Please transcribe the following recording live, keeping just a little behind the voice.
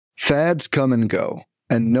Fads come and go,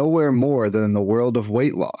 and nowhere more than in the world of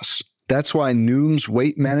weight loss. That's why Noom's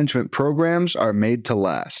weight management programs are made to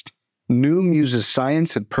last. Noom uses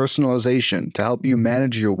science and personalization to help you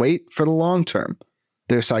manage your weight for the long term.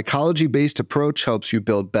 Their psychology-based approach helps you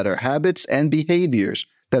build better habits and behaviors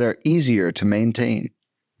that are easier to maintain.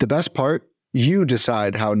 The best part? You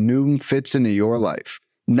decide how Noom fits into your life,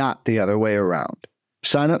 not the other way around.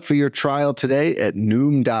 Sign up for your trial today at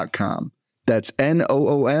Noom.com. That's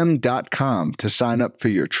Noom.com to sign up for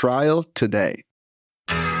your trial today.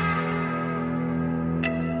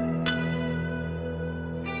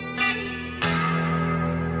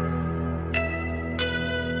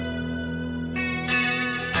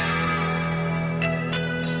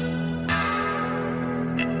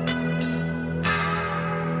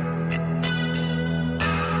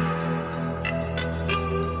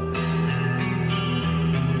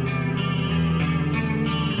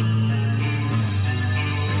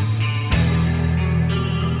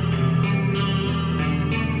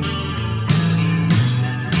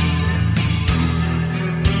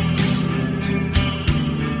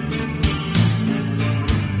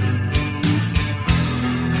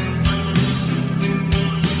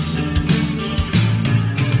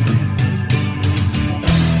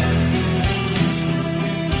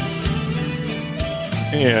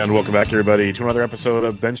 And welcome back, everybody, to another episode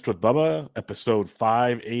of Benched with Bubba, episode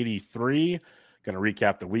 583. Going to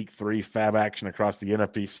recap the Week 3 FAAB action across the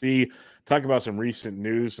NFBC, talk about some recent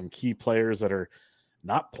news, some key players that are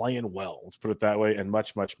not playing well, let's put it that way, and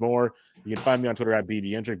much, much more. You can find me on Twitter at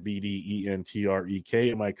BDentrek, BDENTREK,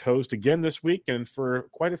 and my host again this week, and for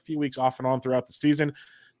quite a few weeks off and on throughout the season.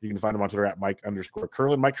 You can find him on Twitter at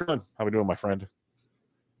Mike_Kurland. Mike Kurland, how we doing, my friend?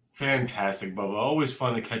 Fantastic, Bubba. Always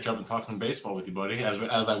fun to catch up and talk some baseball with you, buddy.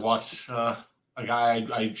 As I watch a guy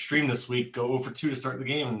I streamed this week go 0 for 2 to start the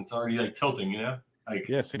game, and it's already like tilting, you know? Like,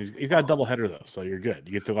 yes, and he's got a doubleheader though, so you're good.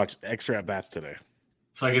 You get to watch extra at bats today.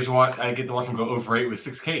 So I get to watch him go 0 for 8 with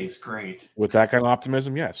 6 Ks. Great. With that kind of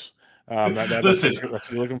optimism, yes. Listen, that's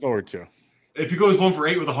what you're looking forward to. If he goes 1 for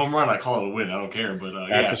 8 with a home run, I call it a win. I don't care, but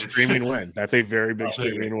that's a streaming win. That's a very big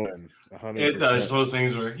streaming win. It's one of those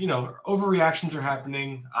things where, you know, overreactions are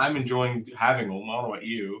happening. I'm enjoying having them. I don't know about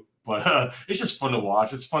you, but it's just fun to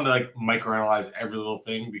watch. It's fun to like microanalyze every little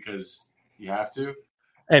thing because you have to.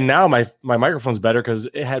 And now my microphone's better because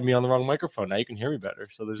it had me on the wrong microphone. Now you can hear me better.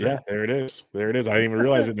 So there's that. There it is. There it is. I didn't even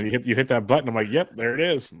realize it. You hit that button. I'm like, yep, there it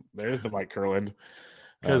is. There's the Mike Kurland.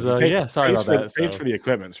 Because sorry about that. Pays for the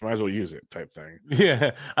equipment, so might as well use it, type thing.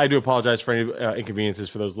 Yeah, I do apologize for any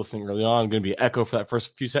inconveniences for those listening early on. I'm going to be echo for that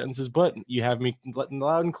first few sentences, but you have me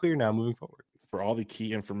loud and clear now moving forward. For all the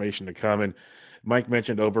key information to come, and Mike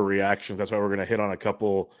mentioned overreactions. That's why we're going to hit on a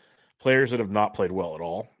couple players that have not played well at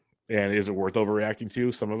all. And is it worth overreacting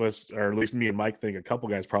to? Some of us, or at least me and Mike, think a couple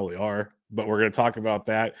guys probably are. But we're going to talk about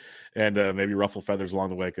that and maybe ruffle feathers along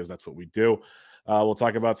the way because that's what we do. We'll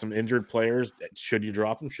talk about some injured players. Should you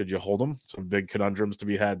drop them? Should you hold them? Some big conundrums to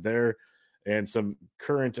be had there, and some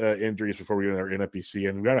current injuries before we get into our NFBC.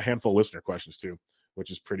 And we got a handful of listener questions too, which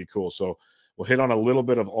is pretty cool. So we'll hit on a little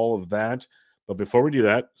bit of all of that. But before we do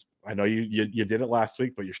that, I know you did it last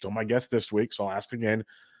week, but you're still my guest this week, so I'll ask again.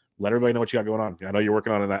 Let everybody know what you got going on. I know you're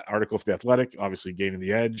working on that article for The Athletic, obviously gaining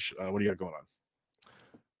the edge. What do you got going on?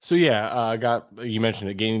 So yeah, you mentioned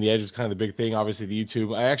it. Gaining the edge is kind of the big thing. Obviously, the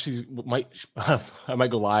YouTube. I actually might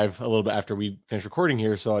go live a little bit after we finish recording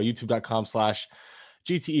here. So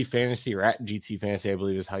YouTube.com/GTE Fantasy or at GTE Fantasy, I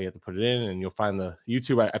believe is how you have to put it in, and you'll find the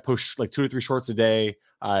YouTube. I post like 2 to 3 shorts a day.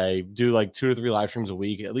 I do like 2 to 3 live streams a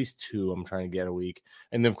week, at least 2. I'm trying to get a week,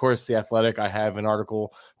 and then of course The Athletic. I have an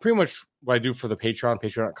article, pretty much what I do for the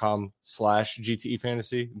Patreon.com/GTE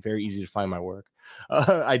Fantasy. Very easy to find my work.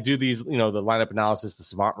 I do these, the lineup analysis, the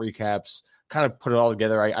savant recaps, kind of put it all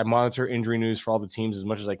together. I monitor injury news for all the teams as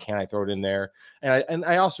much as I can. I throw it in there. And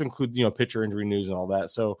I also include, pitcher injury news and all that.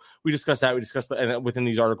 So we discuss that. We discuss and within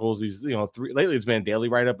these articles, these, 3, lately it's been a daily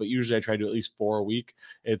write-up, but usually I try to do at least 4 a week.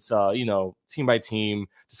 It's, team by team,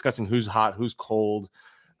 discussing who's hot, who's cold.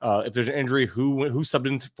 If there's an injury, who subbed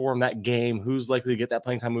in for him that game, who's likely to get that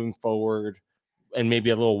playing time moving forward, and maybe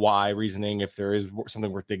a little why reasoning if there is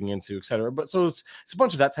something worth digging into, et cetera. But so it's a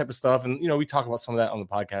bunch of that type of stuff. And, we talk about some of that on the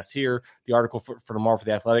podcast here. The article for tomorrow for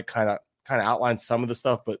The Athletic kind of outlines some of the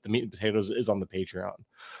stuff, but the meat and potatoes is on the Patreon.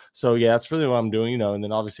 So yeah, that's really what I'm doing, and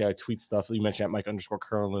then obviously I tweet stuff. You mentioned at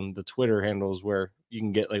Mike_Kurland, the Twitter handles where you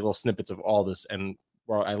can get like little snippets of all this and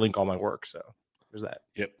where I link all my work. So there's that.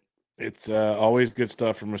 Yep. It's always good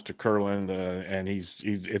stuff from Mr. Kurland, and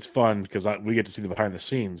it's fun because we get to see the behind the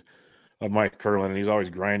scenes of Mike Kurland, and he's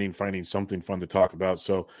always grinding, finding something fun to talk about.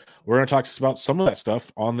 So we're going to talk about some of that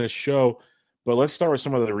stuff on this show. But let's start with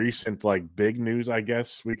some of the recent big news, I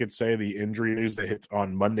guess we could say, the injury news that hit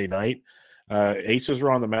on Monday night. Aces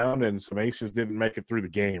were on the mound, and some aces didn't make it through the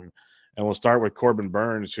game. And we'll start with Corbin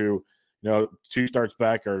Burns, who, 2 starts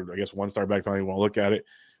back, or I guess 1 start back, don't even want to look at it,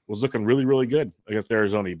 was looking really, really good against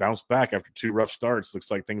Arizona. He bounced back after 2 rough starts.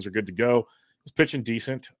 Looks like things are good to go. He was pitching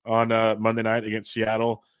decent on Monday night against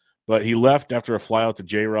Seattle, but he left after a flyout to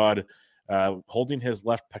J-Rod, holding his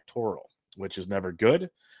left pectoral, which is never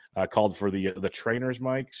good. Called for the trainers,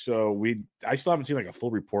 Mike. So I still haven't seen a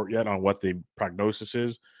full report yet on what the prognosis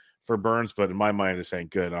is for Burns, but in my mind, this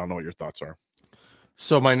ain't good. I don't know what your thoughts are.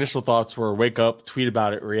 So my initial thoughts were wake up, tweet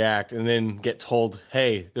about it, react, and then get told,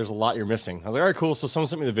 hey, there's a lot you're missing. I was like, all right, cool. So someone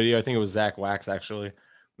sent me the video. I think it was Zach Wax, actually.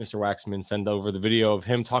 Mr. Waxman sent over the video of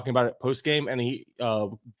him talking about it post-game,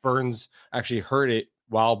 and Burns actually heard it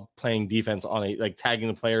while playing defense on tagging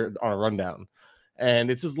the player on a rundown.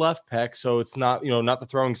 And it's his left pec, so it's not, not the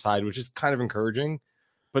throwing side, which is kind of encouraging.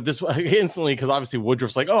 But this instantly, because obviously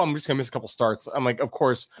Woodruff's like, oh, I'm just going to miss a couple starts. I'm like, of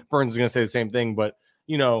course, Burns is going to say the same thing, but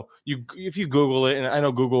if you Google it, and I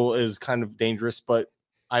know Google is kind of dangerous, but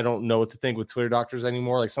I don't know what to think with Twitter doctors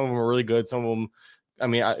anymore. Some of them are really good. Some of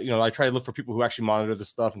them, I try to look for people who actually monitor this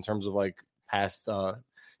stuff in terms of past,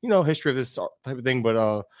 history of this type of thing.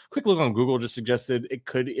 But quick look on Google just suggested it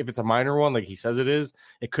could, if it's a minor one, like he says it is,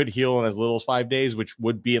 it could heal in as little as 5 days, which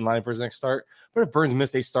would be in line for his next start. But if Burns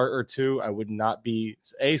missed a start or 2, I would not be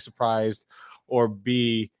A, surprised, or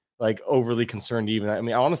B, overly concerned even.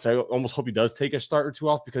 I honestly, I almost hope he does take a start or 2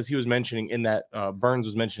 off, because he was mentioning in that Burns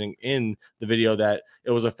was mentioning in the video that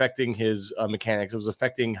it was affecting his mechanics. It was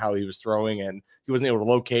affecting how he was throwing, and he wasn't able to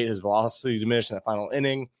locate. His velocity diminished in that final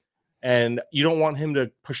inning. And you don't want him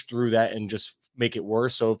to push through that and just make it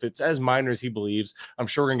worse. So if it's as minor as he believes, I'm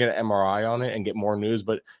sure we're going to get an MRI on it and get more news.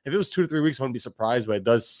 But if it was 2 to 3 weeks, I wouldn't be surprised, but it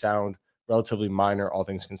does sound relatively minor, all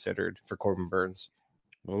things considered, for Corbin Burns.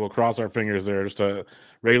 Well, we'll cross our fingers there. Just a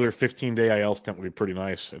regular 15-day IL stint would be pretty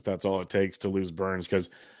nice if that's all it takes to lose Burns, because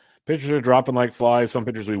pitchers are dropping like flies. Some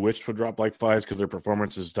pitchers we wished would drop like flies because their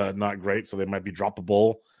performance is not great, so they might be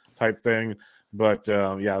droppable type thing. But,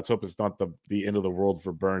 let's hope it's not the end of the world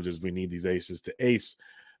for Burns, as we need these aces to ace.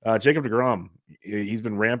 Jacob deGrom, he's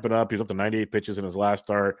been ramping up. He's up to 98 pitches in his last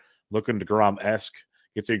start, looking deGrom-esque.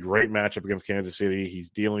 Gets a great matchup against Kansas City. He's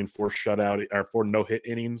dealing 4 no-hit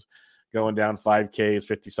innings, going down 5Ks,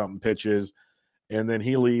 50-something pitches. And then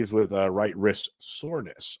he leaves with right wrist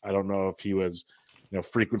soreness. I don't know if he was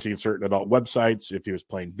frequenting certain adult websites, if he was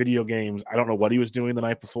playing video games. I don't know what he was doing the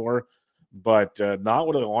night before, but not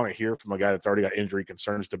what I want to hear from a guy that's already got injury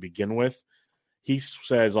concerns to begin with. He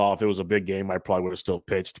says, if it was a big game, I probably would have still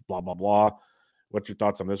pitched, blah, blah, blah. What's your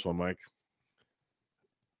thoughts on this one, Mike?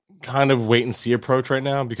 Kind of wait and see approach right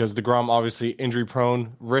now, because DeGrom obviously injury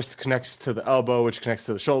prone. Wrist connects to the elbow, which connects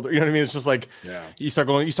to the shoulder. You know what I mean? It's just you start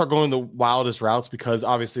going the wildest routes, because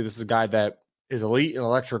obviously this is a guy that is elite and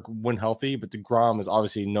electric when healthy, but DeGrom is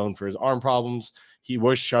obviously known for his arm problems. He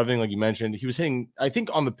was shoving, like you mentioned. He was hitting, I think,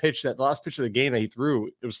 on the pitch, that the last pitch of the game that he threw,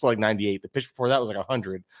 it was still 98. The pitch before that was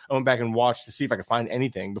 100. I went back and watched to see if I could find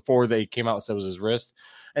anything before they came out and said it was his wrist.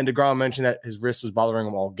 And DeGrom mentioned that his wrist was bothering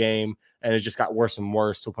him all game, and it just got worse and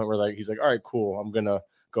worse to a point where he's like, all right, cool, I'm going to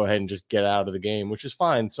go ahead and just get out of the game, which is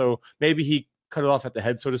fine. So maybe he cut it off at the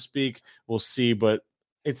head, so to speak. We'll see, but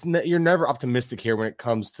you're never optimistic here when it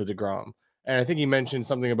comes to DeGrom. And I think he mentioned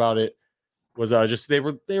something about it was just they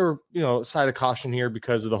were side of caution here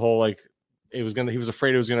because of the whole he was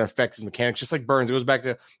afraid it was going to affect his mechanics, just like Burns. It goes back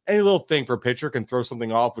to any little thing for a pitcher can throw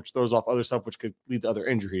something off, which throws off other stuff, which could lead to other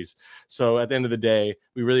injuries. So at the end of the day,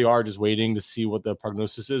 we really are just waiting to see what the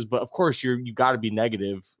prognosis is. But of course, you got to be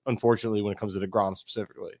negative, unfortunately, when it comes to DeGrom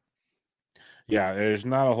specifically. Yeah, there's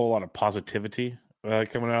not a whole lot of positivity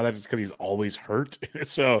coming out of that, just because he's always hurt.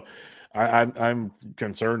 So I'm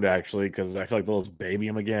concerned, actually, because I feel like they'll just baby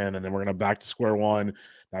him again, and then we're going to back to square one.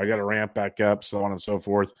 Now we got to ramp back up, so on and so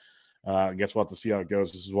forth. I guess we'll have to see how it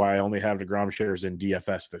goes. This is why I only have DeGrom shares in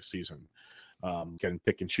DFS this season. Can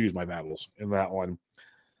pick and choose my battles in that one.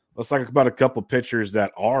 Let's talk about a couple pitchers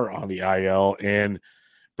that are on the IL. And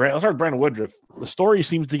let's start with Brandon Woodruff. The story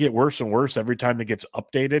seems to get worse and worse every time it gets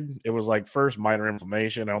updated. It was first minor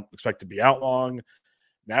inflammation. I don't expect to be out long.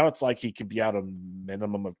 Now it's he could be out a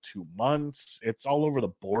minimum of 2 months. It's all over the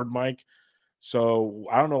board, Mike. So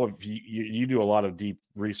I don't know if you do a lot of deep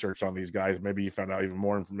research on these guys. Maybe you found out even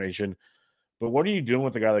more information. But what are you doing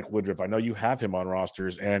with a guy like Woodruff? I know you have him on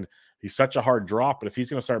rosters, and he's such a hard drop. But if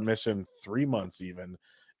he's going to start missing 3 months even,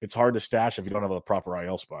 it's hard to stash if you don't have the proper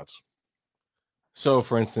IL spots. So,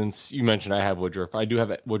 for instance, you mentioned I have Woodruff. I do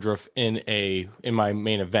have Woodruff in my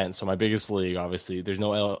main event. So my biggest league, obviously, there's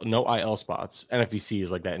no IL spots. NFBC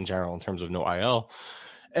is like that in general in terms of no IL.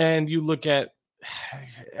 And you look at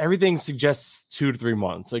everything suggests 2 to 3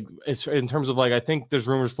 months. Like it's in terms of like I think there's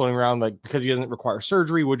rumors floating around like because he doesn't require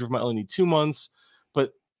surgery, Woodruff might only need 2 months.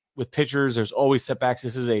 But with pitchers, there's always setbacks.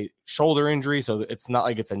 This is a shoulder injury, so it's not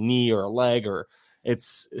like it's a knee or a leg or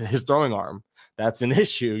it's his throwing arm. That's an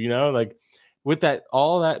issue, like. With that,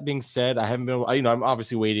 all that being said, I haven't been, I'm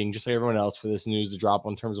obviously waiting, just like everyone else, for this news to drop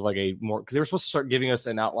in terms of like a more, because they were supposed to start giving us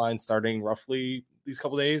an outline starting roughly these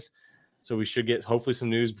couple days. So we should get hopefully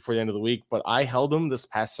some news before the end of the week. But I held him this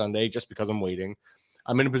past Sunday just because I'm waiting.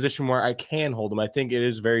 I'm in a position where I can hold him. I think it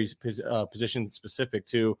is very position specific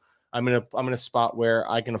too. I'm in a spot where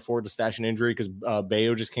I can afford to stash an injury because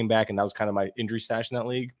Bayo just came back and that was kind of my injury stash in that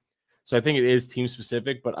league. So I think it is team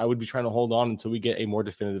specific, but I would be trying to hold on until we get a more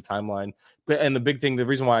definitive timeline. And the big thing, the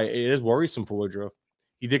reason why it is worrisome for Woodruff,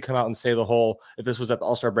 he did come out and say if this was at the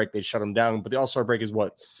All-Star break, they'd shut him down. But the All-Star break is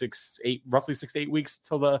roughly 6 to 8 weeks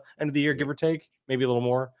till the end of the year, give or take, maybe a little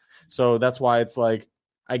more. So that's why it's like,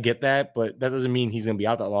 I get that, but that doesn't mean he's going to be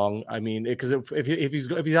out that long. I mean, because if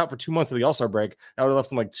he's out for 2 months of the All-Star break, that would have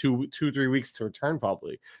left him like 3 weeks to return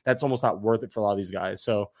probably. That's almost not worth it for a lot of these guys.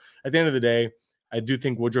 So at the end of the day, I do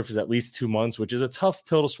think Woodruff is at least 2 months, which is a tough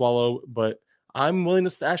pill to swallow, but I'm willing to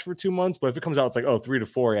stash for 2 months. But if it comes out, it's like, 3 to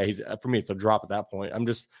 4. Yeah, for me, it's a drop at that point.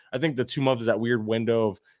 I think the 2 months is that weird window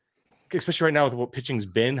of, especially right now with what pitching's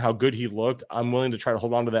been, how good he looked. I'm willing to try to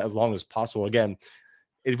hold on to that as long as possible. Again,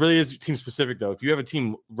 it really is team specific though. If you have a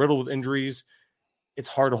team riddled with injuries, it's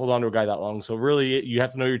hard to hold on to a guy that long. So really you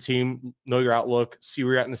have to know your team, know your outlook, see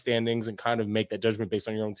where you're at in the standings and kind of make that judgment based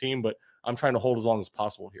on your own team. But I'm trying to hold as long as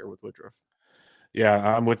possible here with Woodruff.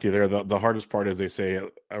 Yeah, I'm with you there. The hardest part is they say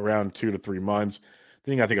around 2 to 3 months. I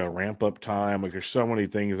think a ramp up time. Like there's so many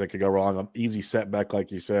things that could go wrong. An easy setback,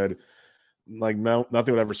 like you said. Like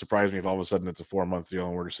nothing would ever surprise me if all of a sudden it's a 4-month deal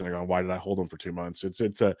and we're just sitting on why did I hold them for 2 months? It's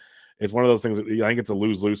one of those things that I think it's a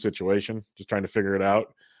lose-lose situation. Just trying to figure it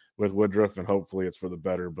out with Woodruff, and hopefully it's for the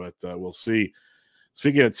better. But we'll see.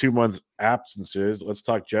 Speaking of 2 months absences, let's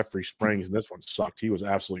talk Jeffrey Springs. And this one sucked. He was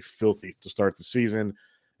absolutely filthy to start the season.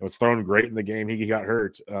 It was thrown great in the game. He got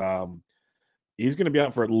hurt. He's going to be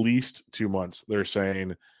out for at least 2 months, they're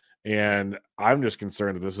saying. And I'm just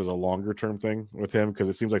concerned that this is a longer-term thing with him because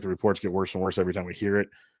it seems like the reports get worse and worse every time we hear it.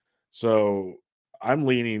 So I'm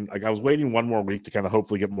leaning – like I was waiting 1 more week to kind of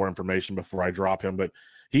hopefully get more information before I drop him. But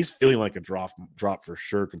he's feeling like a drop for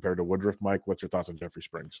sure compared to Woodruff. Mike, what's your thoughts on Jeffrey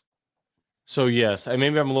Springs? So yes,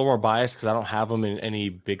 maybe I'm a little more biased because I don't have them in any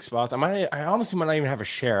big spots. I honestly might not even have a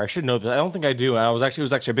share. I should know that. I don't think I do. It was actually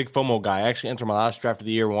a big FOMO guy. I actually entered my last draft of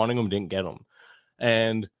the year wanting him, didn't get him,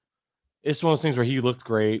 and it's one of those things where he looked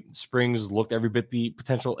great. Springs looked every bit the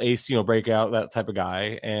potential ace, breakout, that type of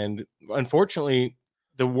guy. And unfortunately,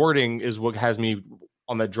 the wording is what has me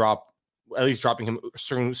on that drop. At least dropping him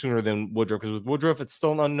sooner than Woodruff, because with Woodruff it's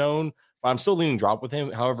still an unknown. But I'm still leaning drop with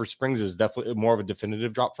him. However, Springs is definitely more of a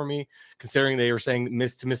definitive drop for me, considering they were saying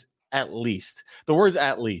miss at least. The words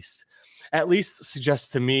at least suggests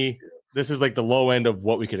to me this is like the low end of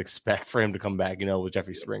what we could expect for him to come back, with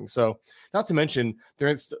Jeffrey Springs. So not to mention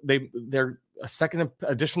they're a second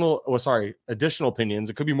additional opinions.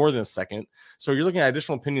 It could be more than a second. So you're looking at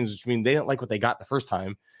additional opinions, which mean they didn't like what they got the first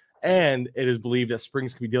time. And it is believed that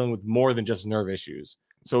Springs could be dealing with more than just nerve issues.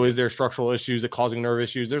 So is there structural issues that causing nerve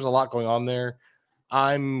issues? There's a lot going on there.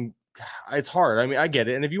 It's hard. I mean, I get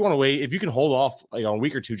it. And if you want to wait, if you can hold off like a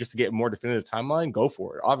week or two just to get a more definitive timeline, go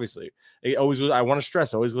for it. Obviously, it always goes. I want to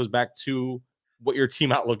stress, it always goes back to what your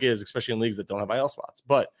team outlook is, especially in leagues that don't have IL spots.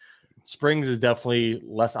 But Springs is definitely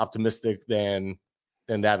less optimistic than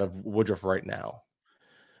that of Woodruff right now.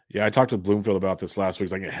 Yeah, I talked with Bloomfield about this last week.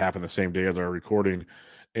 I think it happened the same day as our recording.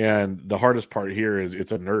 And the hardest part here is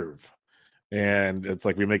it's a nerve. And it's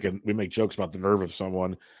like we make jokes about the nerve of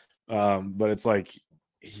someone, but it's like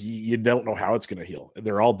you don't know how it's going to heal.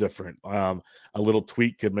 They're all different. A little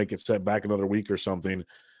tweak could make it set back another week or something.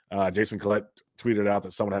 Jason Collette tweeted out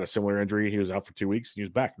that someone had a similar injury. He was out for 2 weeks. And he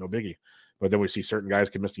was back, no biggie. But then we see certain guys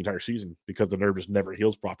can miss the entire season because the nerve just never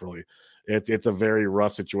heals properly. It's a very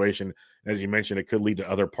rough situation. As you mentioned, it could lead to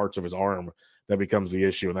other parts of his arm that becomes the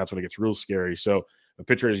issue, and that's when it gets real scary. So a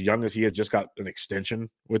pitcher as young as he has just got an extension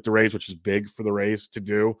with the Rays, which is big for the Rays to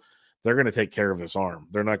do. They're going to take care of this arm.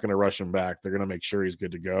 They're not going to rush him back. They're going to make sure he's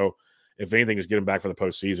good to go. If anything, just get him back for the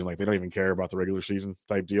postseason. Like they don't even care about the regular season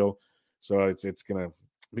type deal. So it's going to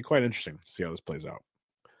be quite interesting to see how this plays out.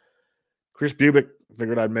 Chris Bubick,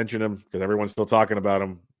 figured I'd mention him because everyone's still talking about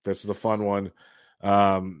him. This is a fun one.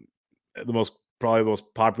 The most probably the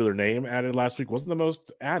most popular name added last week. Wasn't the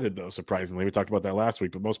most added, though, surprisingly. We talked about that last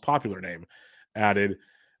week, but most popular name added.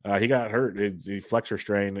 He got hurt. He flexor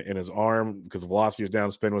strain in his arm because the velocity was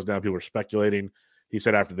down, spin was down. People were speculating. He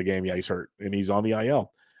said after the game, yeah, he's hurt, and he's on the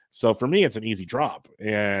IL. So for me, it's an easy drop.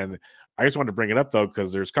 And I just wanted to bring it up, though,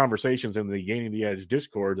 because there's conversations in the Gaining the Edge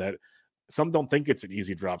Discord that some don't think it's an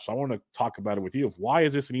easy drop. So I want to talk about it with you. Why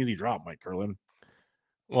is this an easy drop, Mike Kurland?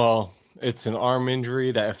 Well, it's an arm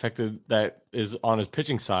injury that is on his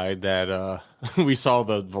pitching side that we saw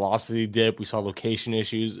the velocity dip. We saw location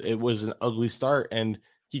issues. It was an ugly start, and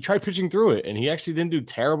he tried pitching through it, and he actually didn't do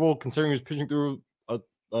terrible considering he was pitching through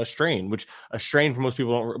a strain, which a strain for most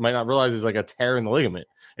people might not realize is like a tear in the ligament.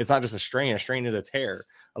 It's not just a strain. A strain is a tear,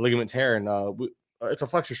 a ligament tear, and it's a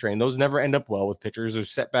flexor strain. Those never end up well with pitchers. There's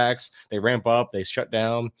setbacks. They ramp up. They shut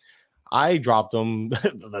down. I dropped them.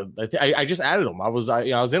 I just added them. I was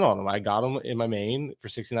in on them. I got them in my main for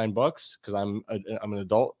 $69 because I'm an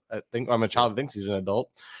adult. I'm a child that thinks he's an adult,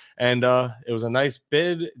 and it was a nice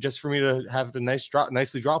bid just for me to have the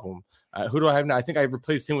nicely drop them. Who do I have now? I think I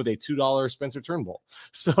replaced him with a $2 Spencer Turnbull.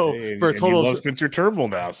 So for a total of Spencer Turnbull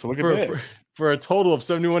now. So look at this. For a total of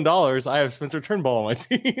 $71, I have Spencer Turnbull on my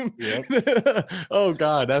team. Yep. Oh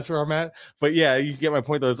God, that's where I'm at. But yeah, you get my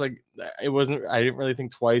point though. It's like I didn't really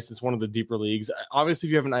think twice. It's one of the deeper leagues. Obviously,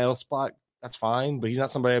 if you have an IL spot, that's fine. But he's not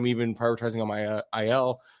somebody I'm even prioritizing on my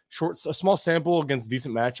IL. A small sample against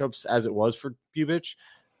decent matchups as it was for Bubich.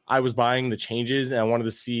 I was buying the changes and I wanted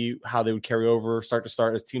to see how they would carry over start to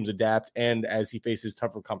start as teams adapt and as he faces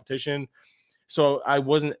tougher competition. So I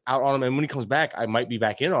wasn't out on him. And when he comes back, I might be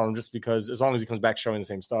back in on him just because as long as he comes back showing the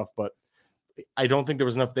same stuff. But I don't think there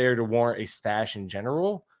was enough there to warrant a stash in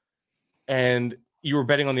general. And you were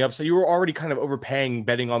betting on the upside. You were already kind of overpaying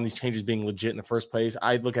betting on these changes being legit in the first place.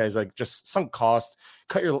 I look at it as like just sunk cost.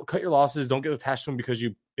 Cut your losses. Don't get attached to them because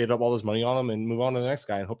you bid up all this money on them and move on to the next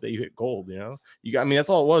guy and hope that you hit gold. That's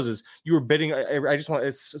all it was. Is you were bidding. It's one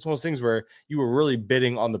of those things where you were really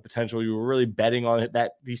bidding on the potential. You were really betting on it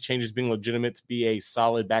that these changes being legitimate to be a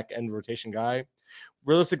solid back end rotation guy.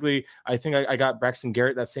 Realistically, I think I got Braxton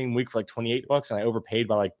Garrett that same week for like $28 and I overpaid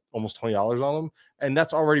by like almost $20 on him. And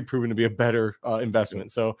that's already proven to be a better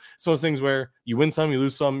investment. So it's one of those things where you win some, you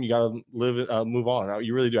lose some, you got to move on.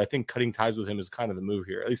 You really do. I think cutting ties with him is kind of the move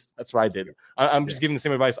here. At least that's what I did. I'm just giving the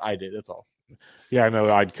same advice I did. That's all. Yeah, I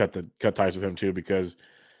know I'd cut ties with him too, because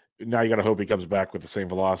now you got to hope he comes back with the same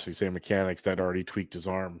velocity, same mechanics that already tweaked his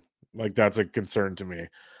arm. Like that's a concern to me.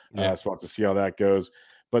 Yeah. So we'll have to see how that goes.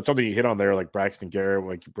 But something you hit on there, like Braxton Garrett,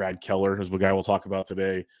 like Brad Keller, who's the guy we'll talk about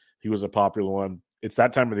today. He was a popular one. It's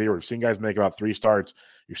that time of the year. We've seen guys make about 3 starts.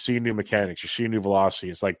 You're seeing new mechanics. You're seeing new velocity.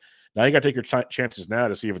 It's like now you got to take your chances now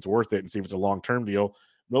to see if it's worth it and see if it's a long-term deal.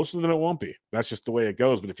 Most of them it won't be. That's just the way it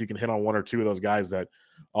goes. But if you can hit on 1 or 2 of those guys that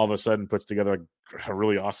all of a sudden puts together a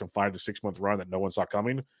really awesome 5 to 6 month run that no one saw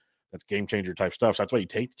coming, that's game changer type stuff. So that's why you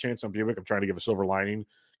take the chance on Bubick. I'm trying to give a silver lining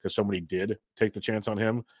because somebody did take the chance on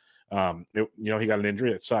him. He got an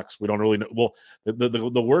injury. It sucks. We don't really know. Well,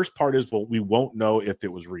 the worst part is, we won't know if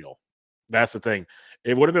it was real. That's the thing.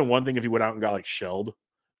 It would have been one thing if he went out and got like shelled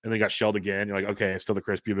and then got shelled again. You're like, okay, it's still the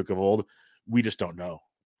Chris Bubick of old. We just don't know.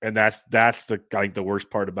 And that's the worst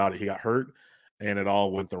part about it. He got hurt and it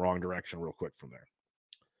all went the wrong direction real quick from there.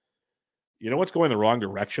 You know what's going the wrong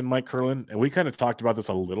direction, Mike Kurland? And we kind of talked about this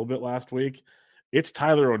a little bit last week. It's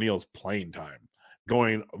Tyler O'Neill's playing time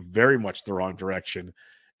going very much the wrong direction.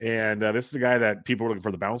 And this is a guy that people were looking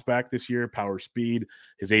for the bounce back this year, power, speed.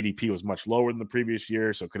 His ADP was much lower than the previous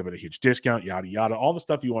year, so it could have been a huge discount, yada, yada, all the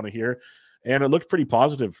stuff you want to hear. And it looked pretty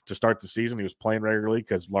positive to start the season. He was playing regularly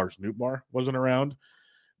because Lars Nootbaar wasn't around.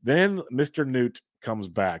 Then Mr. Newt comes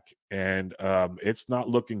back, and it's not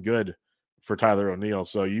looking good for Tyler O'Neill.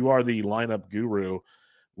 So you are the lineup guru.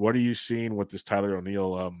 What are you seeing with this Tyler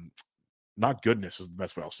O'Neill? Not goodness is the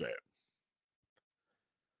best way I'll say it.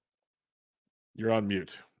 You're on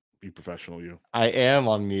mute. Be professional, you. I am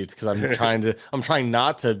on mute because I'm trying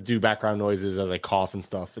not to do background noises as I cough and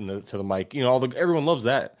stuff to the mic. Everyone loves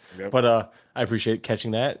that. Yep. But I appreciate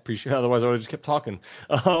catching that. Otherwise I would have just kept talking.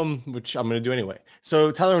 Which I'm going to do anyway.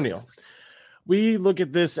 So Tyler O'Neill. We look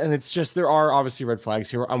at this and it's just there are obviously red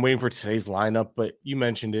flags here. I'm waiting for today's lineup, but you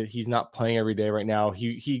mentioned it. He's not playing every day right now.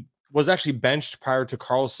 He was actually benched prior to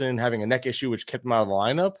Carlson having a neck issue, which kept him out of the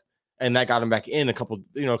lineup. And that got him back in a couple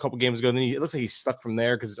games ago. And then it looks like he's stuck from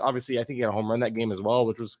there because obviously I think he had a home run that game as well,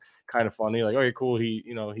 which was kind of funny. Like, okay, cool.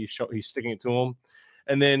 He's sticking it to him.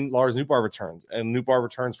 And then Lars Nootbaar returns, and Nootbaar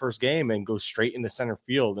returns first game and goes straight into center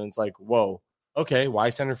field. And it's like, whoa, Okay, why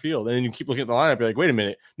center field? And then you keep looking at the lineup. You're like, wait a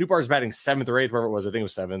minute. Nootbaar's batting 7th or 8th, wherever it was. I think it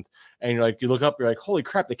was 7th. And you're like, you look up, you're like, holy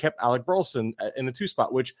crap, they kept Alec Burleson in the 2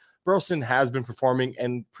 spot, which Burleson has been performing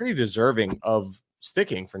and pretty deserving of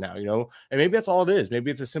sticking for now, And maybe that's all it is.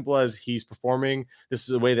 Maybe it's as simple as he's performing. This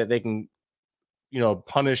is a way that they can,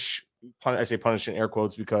 punish. I say punish in air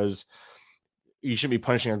quotes because you shouldn't be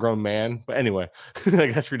punishing a grown man. But anyway,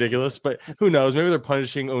 like that's ridiculous. But who knows? Maybe they're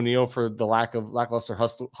punishing O'Neill for the lackluster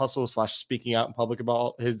hustle / speaking out in public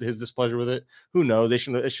about his displeasure with it. Who knows? It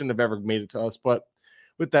shouldn't have ever made it to us. But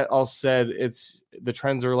with that all said, the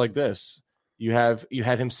trends are like this. You had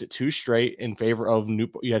him sit 2 straight in favor of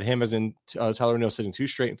Nootbaar. You had him as in Tyler O'Neill sitting 2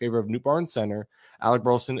 straight in favor of Nootbaar in center, Alec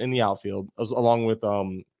Burleson in the outfield, along with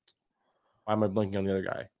why am I blanking on the other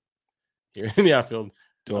guy here in the outfield?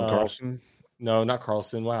 Dylan Carlson. No, not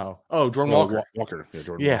Carlson. Wow. Oh, Jordan Walker. Walker. Yeah,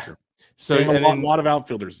 Jordan Walker. So a lot of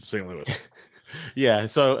outfielders in St. Louis. Yeah.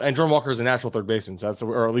 So and Jordan Walker is a natural third baseman. So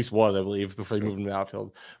or at least was, I believe, before they moved him to the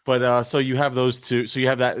outfield. But so you have those two. So you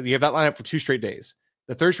have that lineup for 2 straight days.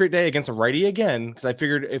 The 3rd straight day against a righty again, because I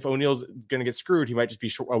figured if O'Neill's going to get screwed, he might just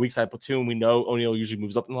be a weak side platoon. We know O'Neill usually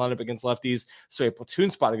moves up in the lineup against lefties, so a platoon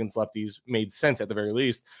spot against lefties made sense at the very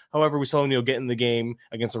least. However, we saw O'Neill get in the game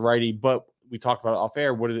against a righty, but we talked about it off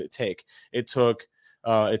air. What did it take? It took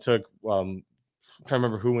I'm trying to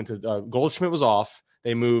remember who went to Goldschmidt was off.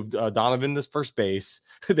 They moved Donovan to first base.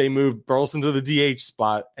 They moved Burleson to the DH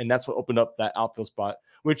spot, and that's what opened up that outfield spot,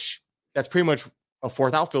 which that's pretty much a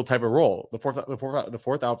 4th outfield type of role. The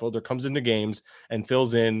fourth outfielder comes into games and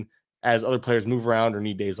fills in as other players move around or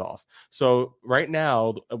need days off. So right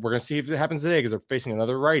now we're going to see if it happens today because they're facing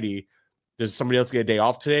another righty. Does somebody else get a day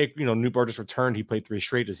off today? Nootbaar just returned. He played 3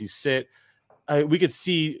 straight. Does he sit? We could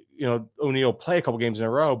see, O'Neill play a couple games in a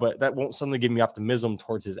row, but that won't suddenly give me optimism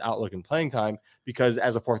towards his outlook and playing time because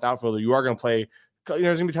as a 4th outfielder, you are going to play.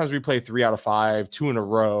 There's going to be times where you play 3 out of 5, 2 in a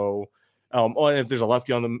row. And if there's a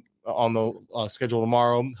lefty on the schedule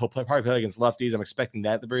tomorrow, he'll probably play against lefties. I'm expecting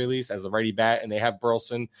that at the very least as the righty bat, and they have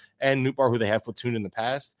Burleson and Nootbaar, who they have platooned in the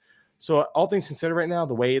past. So all things considered right now,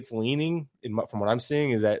 the way it's leaning from what I'm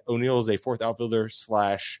seeing is that O'Neill is a 4th outfielder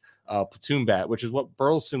 / platoon bat, which is what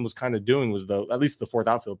Burleson was kind of doing was at least the 4th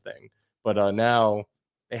outfield thing. But now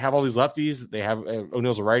they have all these lefties. They have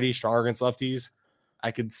O'Neill's a righty, stronger against lefties.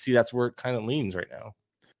 I could see that's where it kind of leans right now.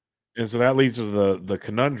 And so that leads to the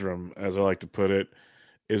conundrum, as I like to put it,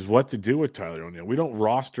 is what to do with Tyler O'Neill. We don't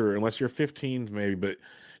roster unless you're 15 maybe, but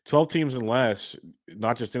 12 teams and less,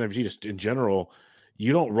 not just NFG, just in general,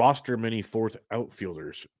 you don't roster many 4th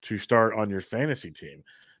outfielders to start on your fantasy team.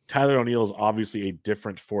 Tyler O'Neill is obviously a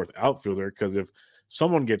different 4th outfielder because if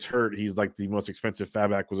someone gets hurt, he's like the most expensive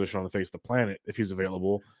FAAB acquisition on the face of the planet if he's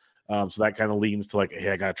available. So that kind of leans to like,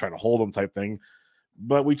 hey, I got to try to hold him type thing.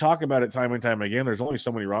 But we talk about it time and time again. There's only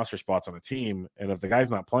so many roster spots on a team. And if the guy's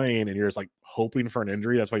not playing and you're just like hoping for an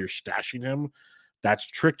injury, that's why you're stashing him. That's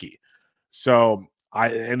tricky. So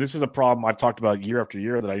and this is a problem I've talked about year after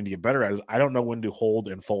year that I need to get better at is I don't know when to hold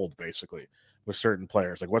and fold basically with certain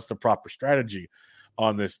players. Like what's the proper strategy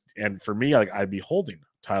on this? And for me, like I'd be holding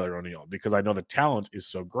Tyler O'Neill because I know the talent is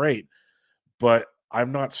so great, but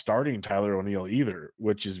I'm not starting Tyler O'Neill either,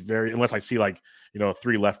 which is unless I see 3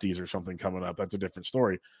 lefties or something coming up, that's a different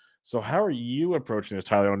story. So how are you approaching this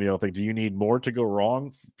Tyler O'Neill thing? Do you need more to go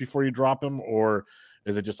wrong before you drop him, or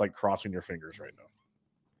is it just like crossing your fingers right now?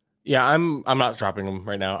 Yeah, I'm not dropping him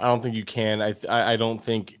right now. I don't think you can. I don't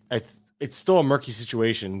think it's still a murky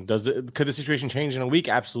situation. Could the situation change in a week?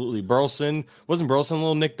 Absolutely. Wasn't Burleson a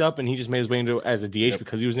little nicked up and he just made his way into as a DH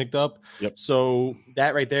because he was nicked up? Yep. So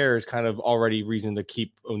that right there is kind of already reason to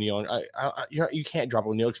keep O'Neill. You can't drop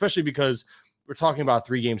O'Neill, especially because we're talking about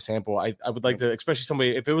a 3-game sample. I would like to, especially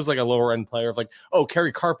somebody, if it was like a lower end player of like, oh,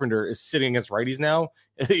 Kerry Carpenter is sitting against righties now.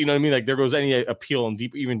 You know what I mean? Like there goes any appeal in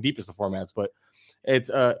even deepest of formats, but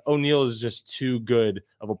it's O'Neill is just too good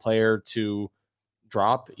of a player to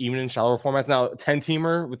drop even in shallower formats. Now, a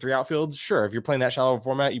 10-teamer with 3 outfields, sure. If you're playing that shallow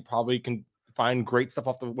format, you probably can find great stuff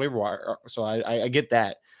off the waiver wire. So I get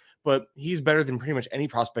that. But he's better than pretty much any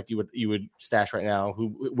prospect you would stash right now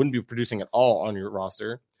who wouldn't be producing at all on your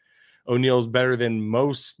roster. O'Neill's better than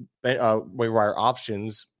most waiver wire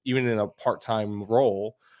options, even in a part-time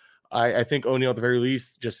role. I think O'Neill at the very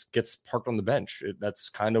least just gets parked on the bench. That's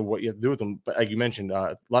kind of what you have to do with him. But like you mentioned,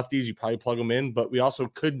 lefties, you probably plug them in, but we also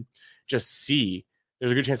could just see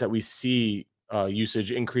there's a good chance that we see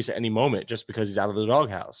usage increase at any moment just because he's out of the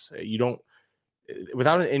doghouse. You don't,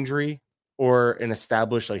 without an injury or an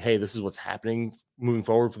established like, hey, this is what's happening moving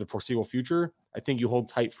forward for the foreseeable future. I think you hold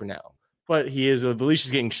tight for now. But the leash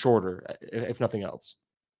is getting shorter, if nothing else.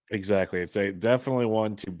 Exactly. It's definitely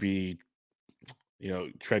one to be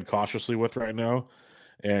tread cautiously with right now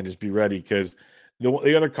and just be ready. Because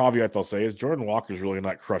the other caveat I'll say is Jordan Walker's really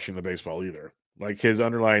not crushing the baseball either. Like, his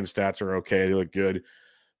underlying stats are okay. They look good.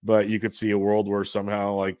 But you could see a world where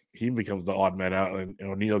somehow, like, he becomes the odd man out and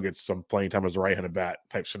O'Neill gets some playing time as a right-handed bat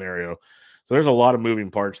type scenario. So there's a lot of moving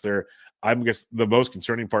parts there. I guess the most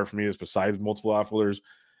concerning part for me is, besides multiple outfielders,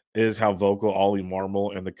 is how vocal Ollie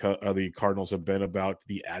Marmol and the Cardinals have been about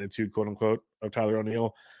the attitude, quote unquote, of Tyler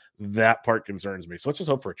O'Neill. That part concerns me. So let's just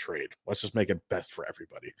hope for a trade. Let's just make it best for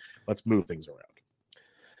everybody. Let's move things around.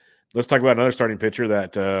 Let's talk about another starting pitcher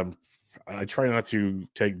that I try not to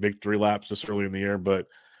take victory laps this early in the year, but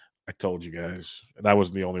I told you guys, and I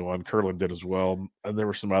wasn't the only one. Kurland did as well, and there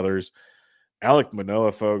were some others. Alek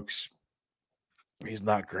Manoah, folks, he's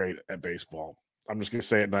not great at baseball. I'm just going to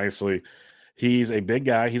say it nicely. He's a big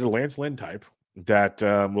guy. He's a Lance Lynn type that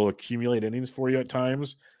will accumulate innings for you at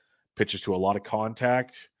times, pitches to a lot of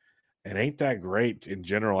contact, and ain't that great in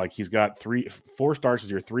general. Like, he's got 4 starts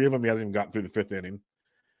this year. 3 of them he hasn't even gotten through the 5th inning.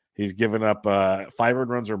 He's given up 5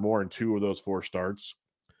 earned runs or more in 2 of those 4 starts.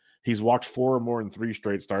 He's walked 4 or more in 3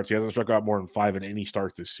 straight starts. He hasn't struck out more than 5 in any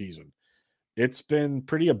start this season. It's been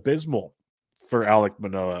pretty abysmal for Alek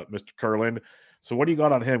Manoah, Mr. Kurland. So what do you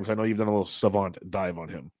got on him? Because I know you've done a little savant dive on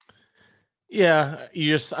him. Yeah,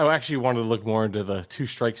 I actually wanted to look more into the 2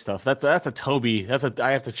 strike stuff. That's a Toby.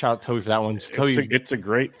 I have to shout out Toby for that one. It's a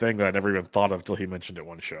great thing that I never even thought of until he mentioned it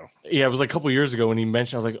one show. Yeah, it was like a couple years ago when he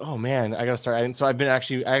mentioned. I was like, oh man, I gotta start. And so I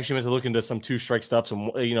actually meant to look into some 2 strike stuff.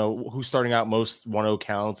 Some who's starting out most 1-0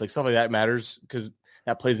 counts, like stuff like that matters because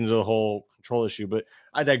that plays into the whole control issue. But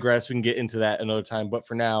I digress. We can get into that another time. But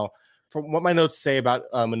for now, from what my notes say about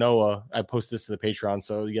Manoah, I posted this to the Patreon,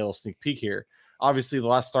 so you get a little sneak peek here. Obviously, the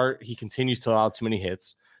last start, he continues to allow too many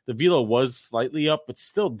hits. The velo was slightly up, but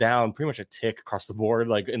still down pretty much a tick across the board,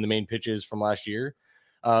 like in the main pitches from last year.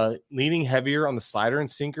 Leaning heavier on the slider and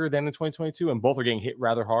sinker than in 2022, and both are getting hit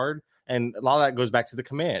rather hard. And a lot of that goes back to the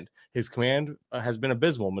command. His command has been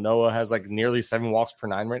abysmal. Manoah has like nearly 7 walks per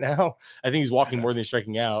 9 right now. I think he's walking more than he's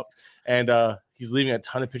striking out. And he's leaving a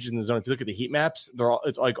ton of pitches in the zone. If you look at the heat maps,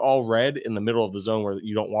 it's like all red in the middle of the zone where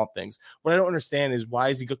you don't want things. What I don't understand is why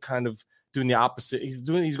is he kind of doing the opposite? He's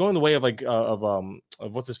going the way of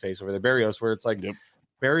of what's his face over there, Berrios, where it's like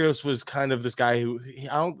Berrios was kind of this guy who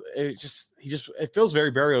it feels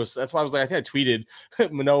very Berrios. That's why I was like, I think I tweeted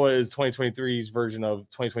Manoah is 2023's version of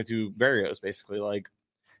 2022 Berrios, basically. Like,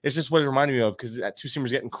 it's just what it reminded me of because that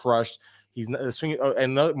 2-seamer's getting crushed. He's not swinging,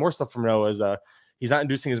 and more stuff from Manoah is he's not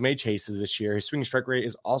inducing as many chases this year. His swinging strike rate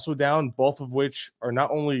is also down, both of which are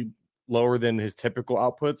not only lower than his typical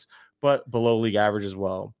outputs, but below league average as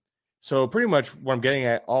well. So pretty much what I'm getting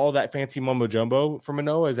at, all that fancy mumbo jumbo from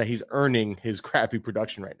Manoah is that he's earning his crappy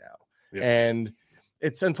production right now. Yeah. And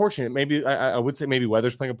it's unfortunate. Maybe I would say maybe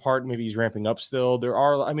weather's playing a part. Maybe he's ramping up still. There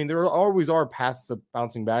always are paths to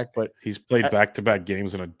bouncing back, but he's played back-to-back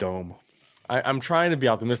games in a dome. I'm trying to be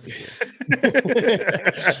optimistic here.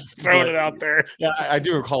 Throwing it out there. Yeah, I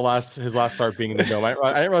do recall his last start being in the dome. I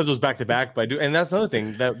didn't realize it was back-to-back, but I do. And that's another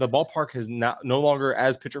thing. That the ballpark is no longer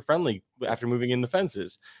as pitcher-friendly after moving in the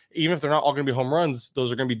fences. Even if they're not all going to be home runs,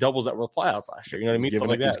 those are going to be doubles that were flyouts last year. You know what I mean? Something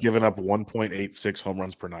like that. He's given up 1.86 home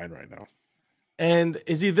runs per 9 right now. And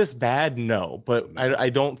is he this bad? No, but I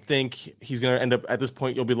don't think he's going to end up at this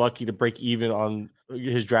point. You'll be lucky to break even on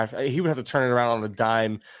his draft. He would have to turn it around on a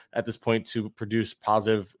dime at this point to produce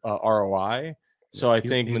positive ROI. So I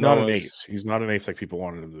think he's not an ace. He's not an ace like people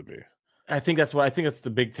wanted him to be. I think that's the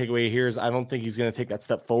big takeaway here is I don't think he's going to take that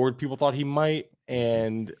step forward. People thought he might.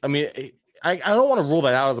 And I mean, I don't want to rule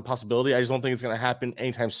that out as a possibility. I just don't think it's going to happen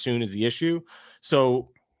anytime soon is the issue. So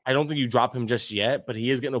I don't think you drop him just yet, but he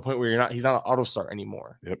is getting to a point where he's not an auto start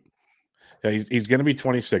anymore. Yep. Yeah, he's going to be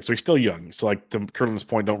 26, so he's still young. So, like, to Kurland's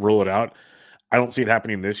point, don't rule it out. I don't see it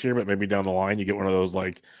happening this year, but maybe down the line you get one of those,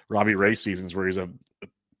 like, Robbie Ray seasons where he's a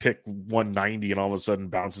pick 190 and all of a sudden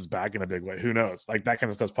bounces back in a big way. Who knows? Like, that kind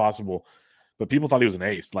of stuff's possible. But people thought he was an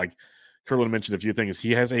ace. Like, Kurland mentioned a few things.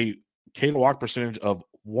 He has a K to walk percentage of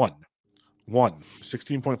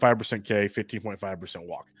 16.5% K, 15.5%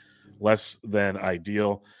 walk. Less than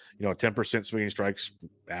ideal, 10% swinging strikes,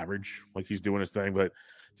 average, like he's doing his thing, but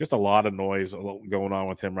just a lot of noise going on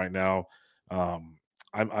with him right now. I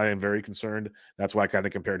am very concerned. That's why I kind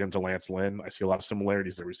of compared him to Lance Lynn. I see a lot of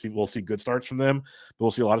similarities there. We'll see good starts from them, but we'll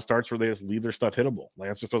see a lot of starts where they just leave their stuff hittable.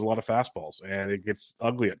 Lance just throws a lot of fastballs, and it gets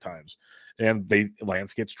ugly at times. And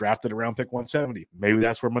Lance gets drafted around pick 170. Maybe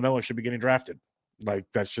that's where Manoah should be getting drafted. Like,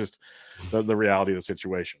 that's just the reality of the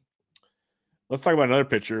situation. Let's talk about another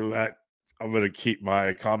pitcher that I'm going to keep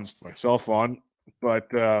my comments to myself on, but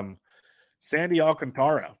Sandy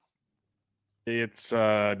Alcantara, it's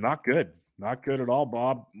not good. Not good at all,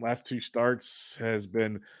 Bob. Last 2 starts has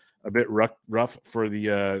been a bit rough for the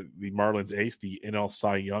Marlins ace, the NL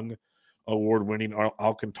Cy Young award-winning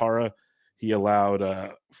Alcantara. He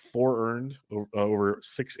allowed 4 earned over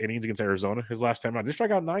 6 innings against Arizona his last time out. They struck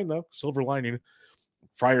out 9, though. Silver lining.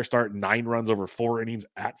 Prior start, 9 runs over 4 innings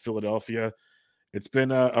at Philadelphia. It's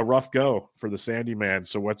been a rough go for the Sandy man.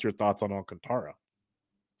 So what's your thoughts on Alcantara?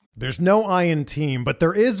 There's no I in team, but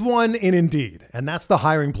there is one in Indeed, and that's the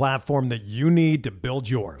hiring platform that you need to build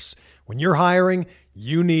yours. When you're hiring,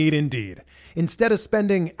 you need Indeed. Instead of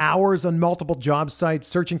spending hours on multiple job sites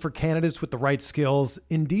searching for candidates with the right skills,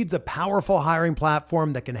 Indeed's a powerful hiring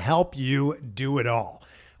platform that can help you do it all.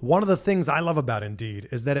 One of the things I love about Indeed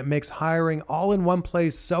is that it makes hiring all in one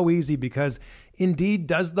place so easy because Indeed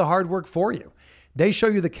does the hard work for you. They show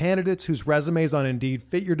you the candidates whose resumes on Indeed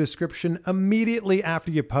fit your description immediately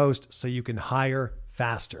after you post so you can hire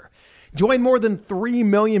faster. Join more than 3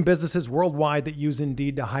 million businesses worldwide that use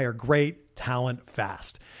Indeed to hire great talent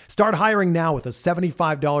fast. Start hiring now with a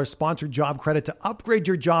 $75 sponsored job credit to upgrade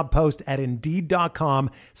your job post at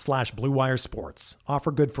Indeed.com/Blue Wire Sports.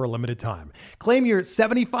 Offer good for a limited time. Claim your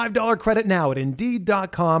 $75 credit now at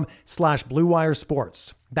Indeed.com/Blue Wire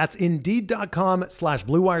Sports. That's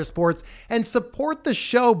Indeed.com/Blue Wire Sports, and support the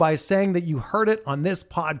show by saying that you heard it on this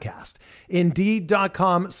podcast.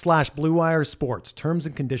 Indeed.com/Blue Wire Sports. Terms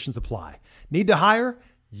and conditions apply. Need to hire?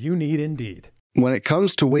 You need Indeed. When it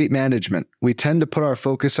comes to weight management, we tend to put our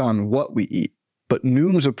focus on what we eat, but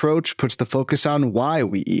Noom's approach puts the focus on why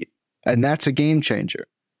we eat, and that's a game changer.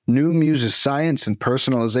 Noom uses science and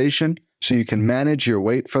personalization so you can manage your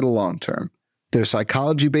weight for the long term. Their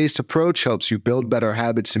psychology-based approach helps you build better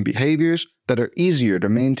habits and behaviors that are easier to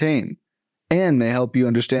maintain. And they help you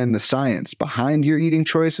understand the science behind your eating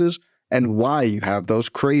choices and why you have those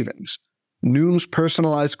cravings. Noom's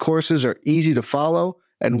personalized courses are easy to follow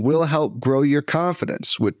and will help grow your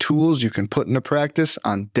confidence with tools you can put into practice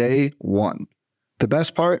on day one. The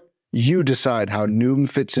best part? You decide how Noom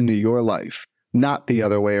fits into your life, not the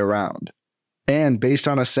other way around. And based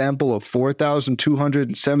on a sample of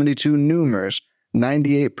 4,272 Noomers,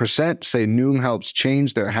 98% say Noom helps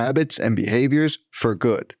change their habits and behaviors for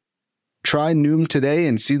good. Try Noom today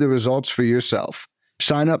and see the results for yourself.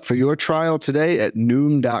 Sign up for your trial today at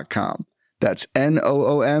Noom.com. That's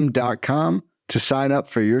Noom.com to sign up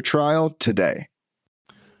for your trial today.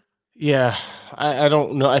 Yeah, I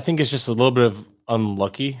don't know. I think it's just a little bit of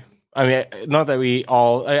unlucky. I mean, not that we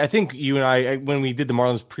all, I think you and I, when we did the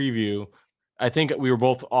Marlins preview, I think we were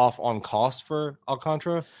both off on cost for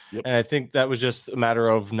Alcantara. Yep. And I think that was just a matter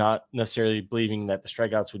of not necessarily believing that the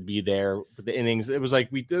strikeouts would be there with the innings. It was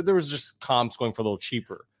like there was just comps going for a little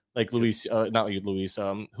cheaper. Like Luis, Julio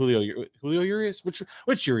Urias.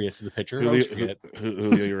 Which Urias is the pitcher?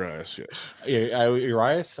 Julio Urias, yes.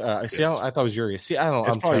 Urias? I thought it was Urias. See, I don't know.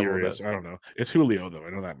 It's I'm probably terrible Urias. I don't know. It's Julio, though. I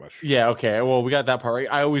know that much. Yeah, okay. Well, we got that part right.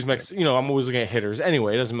 I always mix, I'm always looking at hitters.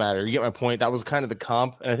 Anyway, it doesn't matter. You get my point. That was kind of the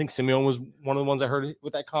comp. And I think Simeon was one of the ones I heard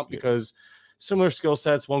with that comp because similar skill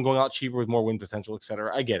sets, one going out cheaper with more win potential,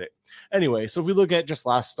 etc. I get it. Anyway, so if we look at just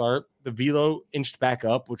last start, the velo inched back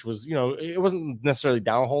up, which was, it wasn't necessarily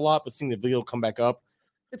down a whole lot, but seeing the velo come back up,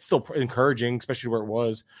 it's still encouraging, especially where it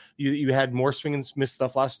was. You had more swing and miss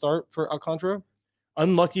stuff last start for Alcantara.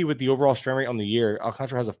 Unlucky with the overall strand rate on the year.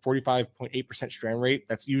 Alcantara has a 45.8% strand rate.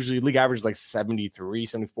 That's usually league average is like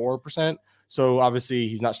 74%. So obviously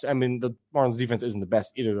he's not. I mean, the Marlins defense isn't the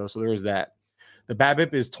best either, though. So there is that. The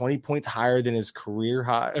BABIP is 20 points higher than his career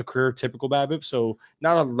typical BABIP. So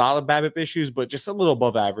not a lot of BABIP issues, but just a little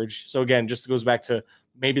above average. So again, just goes back to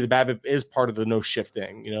maybe the BABIP is part of the no shift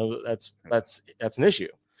thing. That's an issue.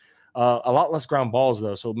 A lot less ground balls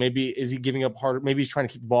though. So maybe is he giving up harder? Maybe he's trying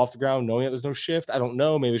to keep the ball off the ground, knowing that there's no shift. I don't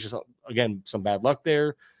know. Maybe it's just again some bad luck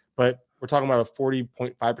there. But we're talking about a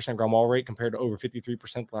 40.5% ground ball rate compared to over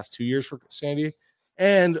 53% the last 2 years for Sandy.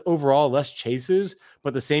 And overall, less chases,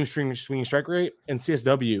 but the same swinging strike rate and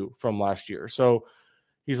CSW from last year. So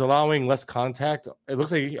he's allowing less contact. It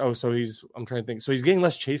looks like I'm trying to think. So he's getting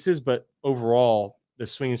less chases, but overall, the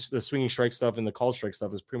swinging strike stuff and the called strike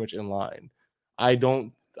stuff is pretty much in line. I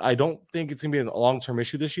don't think it's gonna be a long-term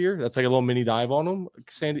issue this year. That's like a little mini dive on him.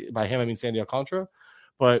 By him, I mean Sandy Alcantara.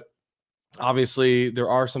 But obviously, there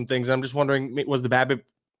are some things. I'm just wondering, was the BABIP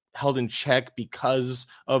held in check because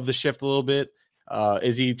of the shift a little bit?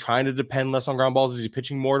 Is he trying to depend less on ground balls? Is he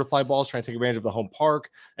pitching more to fly balls, trying to take advantage of the home park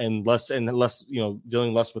and less,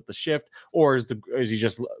 dealing less with the shift? Or is he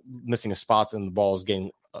just missing his spots and the ball is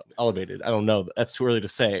getting elevated? I don't know. That's too early to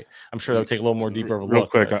say. I'm sure that would take a little more deeper of a Real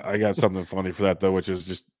look. quick, I got something funny for that though, which is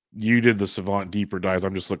just you did the Savant deeper dives.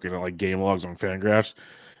 I'm just looking at like game logs on Fangraphs,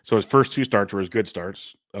 So his first 2 starts were his good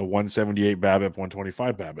starts, a 178 BABIP,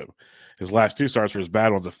 125 BABIP. His last 2 starts were his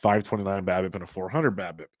bad ones, a 529 BABIP and a 400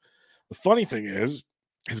 BABIP. The funny thing is,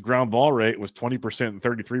 his ground ball rate was 20% and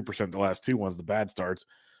 33% the last 2 ones, the bad starts.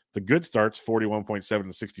 The good starts, 41.7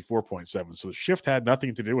 and 64.7. So the shift had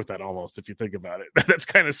nothing to do with that almost, if you think about it. That's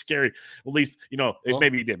kind of scary. At least,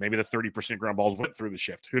 maybe he did. Maybe the 30% ground balls went through the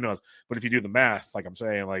shift. Who knows? But if you do the math, like I'm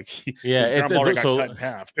saying, like his ground ball rate got cut in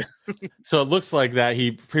half. So it looks like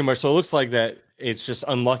that it's just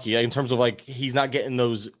unlucky in terms of like he's not getting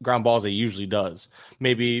those ground balls that he usually does.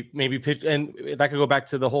 Maybe pitch, and that could go back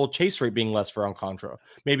to the whole chase rate being less for Alcantara.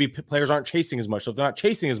 Maybe players aren't chasing as much. So if they're not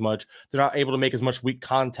chasing as much, they're not able to make as much weak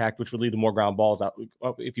contact, which would lead to more ground balls out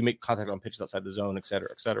if you make contact on pitches outside the zone, et cetera,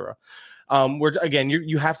 et cetera. Where again,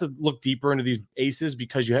 you have to look deeper into these aces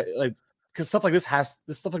because because stuff like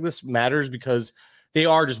this matters because they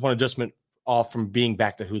are just one adjustment off from being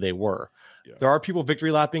back to who they were. Yeah. There are people victory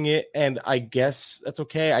lapping it, and I guess that's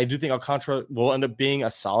okay. I do think Alcantara will end up being a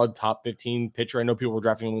solid top 15 pitcher. I know people were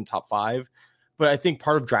drafting him in top 5, but I think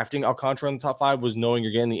part of drafting Alcantara in the top 5 was knowing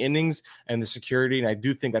you're getting the innings and the security, and I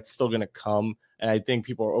do think that's still going to come, and I think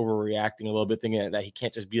people are overreacting a little bit, thinking that he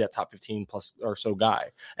can't just be that top 15 plus or so guy.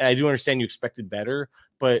 And I do understand you expected better,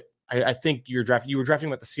 but I think you were drafting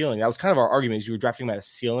him at the ceiling. That was kind of our argument, is you were drafting him at a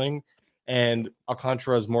ceiling, and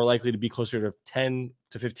Alcantara is more likely to be closer to 10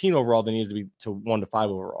 to 15 overall than he is to be to 1 to 5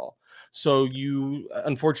 overall. So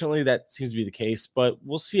unfortunately, that seems to be the case, but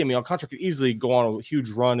we'll see. I mean, Alcantara could easily go on a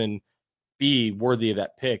huge run and be worthy of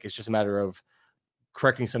that pick. It's just a matter of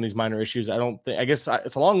correcting some of these minor issues. It's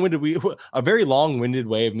a very long-winded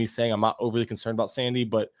way of me saying I'm not overly concerned about Sandy,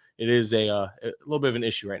 but it is a little bit of an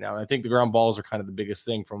issue right now. And I think the ground balls are kind of the biggest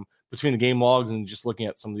thing from between the game logs and just looking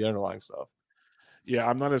at some of the underlying stuff. Yeah,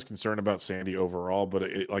 I'm not as concerned about Sandy overall, but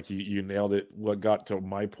like you nailed it. What got to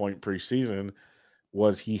my point preseason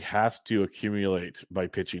was he has to accumulate by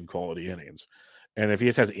pitching quality innings. And if he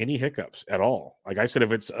just has any hiccups at all, like I said,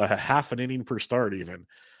 if it's a half an inning per start even,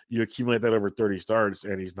 you accumulate that over 30 starts,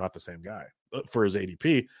 and he's not the same guy. For his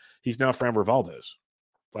ADP, he's now Framber Valdez.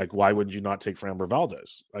 Like, why wouldn't you not take Framber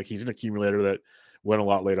Valdez? Like, he's an accumulator that went a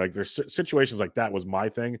lot later. Like, there's situations like that was my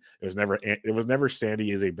thing. It was never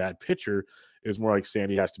Sandy is a bad pitcher. It was more like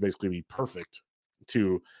Sandy has to basically be perfect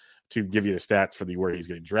to give you the stats for where he's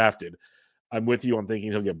getting drafted. I'm with you on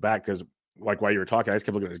thinking he'll get back because, like, while you were talking, I just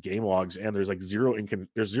kept looking at his game logs, and there's like zero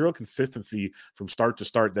consistency from start to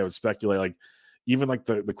start that would speculate. Like, even like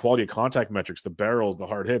the quality of contact metrics, the barrels, the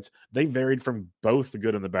hard hits, they varied from both the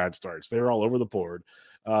good and the bad starts. They were all over the board.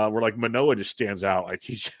 Where like Manoah just stands out. Like,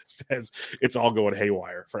 he just says it's all going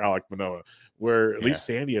haywire for Alek Manoah. Where at least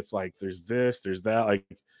Sandy, it's like there's this, there's that. Like,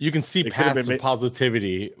 you can see paths of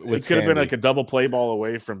positivity with it could have been like a double play ball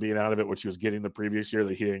away from being out of it, which he was getting the previous year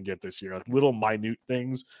that he didn't get this year. Like little minute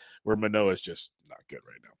things where Manoah is just not good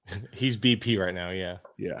right now. He's BP right now, yeah.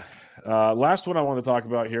 Yeah. Last one I want to talk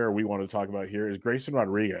about here, or we want to talk about here, is Grayson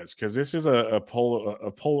Rodriguez, because this is a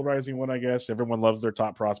polarizing one, I guess. Everyone loves their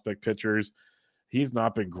top prospect pitchers. He's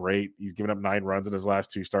not been great. He's given up 9 runs in his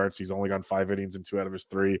last 2 starts. He's only gone 5 innings in 2 out of his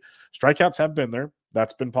 3. Strikeouts have been there.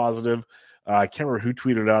 That's been positive. I can't remember who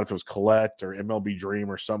tweeted out, if it was Colette or MLB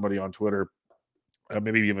Dream or somebody on Twitter,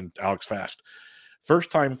 maybe even Alex Fast.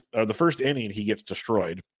 The first inning, he gets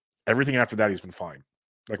destroyed. Everything after that, he's been fine.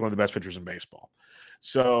 Like one of the best pitchers in baseball.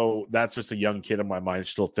 So that's just a young kid in my mind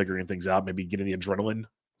still figuring things out, maybe getting the adrenaline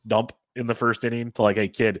dump in the first inning to like, hey,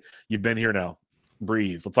 kid, you've been here now.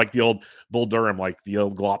 Breathe. It's like the old Bull Durham, like the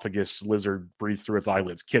old Galapagos lizard breathes through its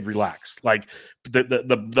eyelids. Kid, relax. Like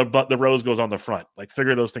the rose goes on the front. Like,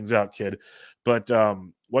 figure those things out, kid. But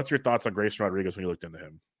what's your thoughts on Grayson Rodriguez when you looked into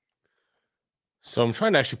him? So I'm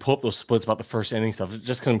trying to actually pull up those splits about the first inning stuff,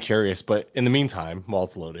 just because I'm curious. But in the meantime, while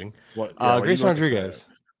it's loading, Grayson Rodriguez,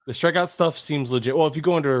 the strikeout stuff seems legit. Well, if you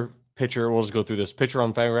go under pitcher, we'll just go through this. Pitcher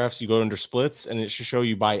on Fangraphs, you go under splits, and it should show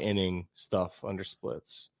you by inning stuff under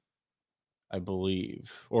splits, I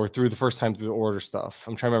believe, or through the first time through the order stuff.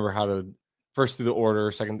 I'm trying to remember how to first through the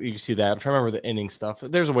order, second. You can see that. I'm trying to remember the inning stuff.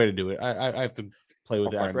 There's a way to do it. I have to play with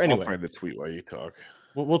that. Anyway, I'll find the tweet while you talk.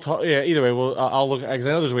 We'll talk. Yeah. Either way, I'll look because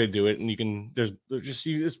I know there's a way to do it, and you can.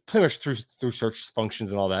 It's pretty much through search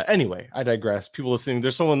functions and all that. Anyway, I digress. People listening,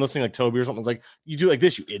 there's someone listening like Toby or something. It's like, you do like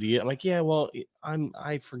this, you idiot. I'm like, yeah. Well,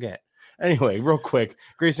 I forget. Anyway, real quick,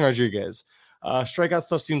 Grayson Rodriguez, strikeout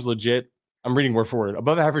stuff seems legit. I'm reading word for word.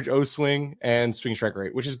 Above average O swing and swing strike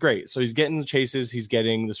rate, which is great. So he's getting the chases. He's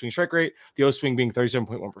getting the swing strike rate. The O swing being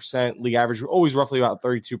 37.1%. League average always roughly about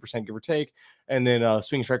 32%, give or take. And then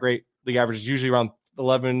swing strike rate, league average is usually around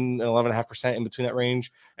 11 and 11.5% in between that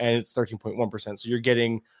range. And it's 13.1%. So you're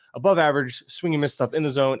getting above average swing and miss stuff in the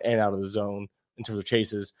zone and out of the zone. in terms of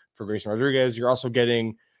chases for Grayson Rodriguez. You're also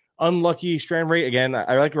getting unlucky strand rate. Again,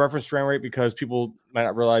 I like to reference strand rate because people might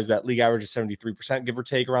not realize that league average is 73%, give or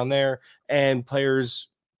take around there. And players,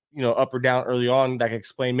 up or down early on, that can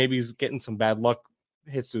explain maybe he's getting some bad luck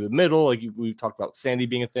hits through the middle. Like we talked about Sandy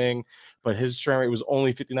being a thing, but his strand rate was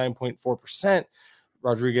only 59.4%.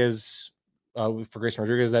 Rodriguez, for Grayson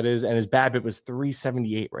Rodriguez, that is, and his BABIP was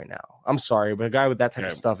 378 right now. I'm sorry, but a guy with that type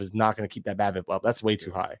of stuff is not going to keep that BABIP up. That's way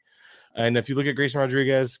too high. And if you look at Grayson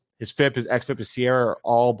Rodriguez, his FIP, his XFIP, his Sierra are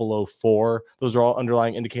all below 4. Those are all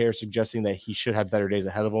underlying indicators suggesting that he should have better days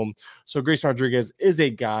ahead of him. So Grayson Rodriguez is a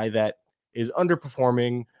guy that is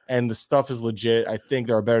underperforming, and the stuff is legit. I think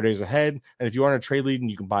there are better days ahead. And if you want to trade lead and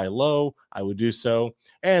you can buy low, I would do so.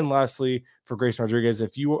 And lastly, for Grayson Rodriguez,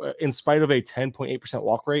 if you, in spite of a 10.8%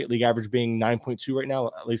 walk rate, league average being 9.2 right now,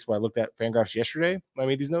 at least when I looked at Fangraphs yesterday when I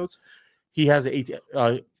made these notes, he has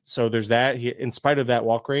so there's that. In spite of that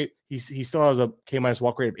walk rate, he still has a K-minus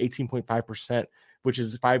walk rate of 18.5%, which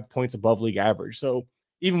is 5 points above league average. So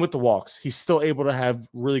even with the walks, he's still able to have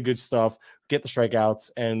really good stuff, get the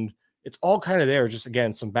strikeouts, and it's all kind of there. Just,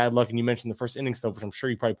 again, some bad luck. And you mentioned the first inning stuff, which I'm sure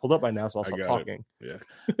you probably pulled up by now, so I'll stop talking. Yeah.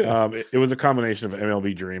 It was a combination of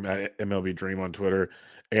MLB Dream at MLB Dream on Twitter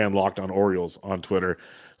and Locked on Orioles on Twitter.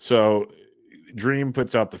 So Dream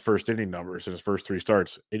puts out the first inning numbers in his first 3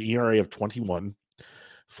 starts, an ERA of 21,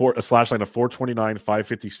 a slash line of 429,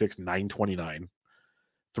 556, 929,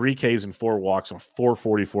 3 Ks and 4 walks on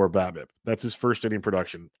 444 BABIP. That's his first inning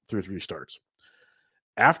production through 3 starts.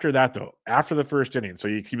 After that, though, after the first inning, so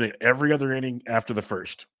you accumulate every other inning after the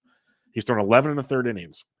first, he's thrown 11 in the third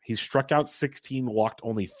innings. He's struck out 16, walked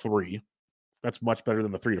only 3. That's much better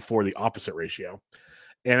than the 3-4, the opposite ratio,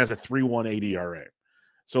 and has a 3.18 ERA.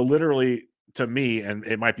 So literally, to me, and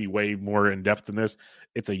it might be way more in depth than this,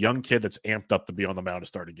 it's a young kid that's amped up to be on the mound to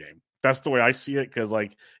start a game. That's the way I see it, because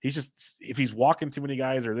he's just, if he's walking too many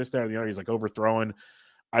guys or this, that, or the other, he's overthrowing.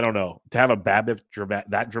 I don't know. To have a BABIP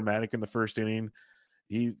that dramatic in the first inning,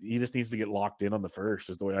 he just needs to get locked in on the first,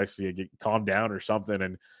 is the way I see it. Get calmed down or something,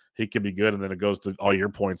 and he can be good. And then it goes to all your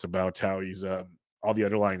points about how he's all the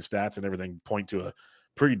underlying stats and everything point to a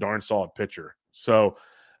pretty darn solid pitcher. So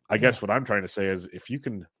I guess what I'm trying to say is, if you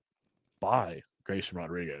can buy Grayson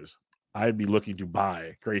Rodriguez, I'd be looking to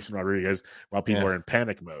buy Grayson Rodriguez while people are in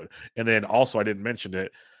panic mode. And then also, I didn't mention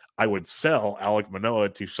it, I would sell Alek Manoah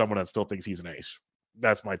to someone that still thinks he's an ace.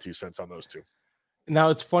 That's my 2 cents on those two.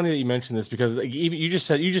 Now, it's funny that you mentioned this, because you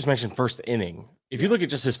just mentioned first inning. If you look at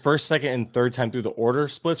just his first, second, and third time through the order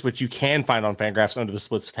splits, which you can find on Fangraphs under the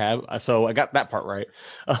splits tab, so I got that part right.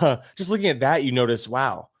 Just looking at that, you notice,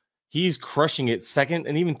 wow, he's crushing it second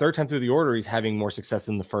and even third time through the order. He's having more success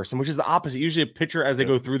than the first, and which is the opposite. Usually a pitcher, as they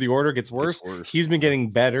go through the order, gets worse. He's been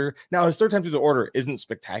getting better. Now, his third time through the order isn't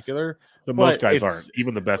spectacular. But most guys aren't.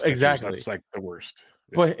 Even the best pitchers, exactly. That's the worst.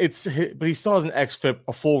 But he still has an XFIP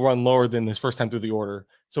a full run lower than his first time through the order.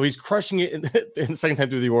 So he's crushing it in the second time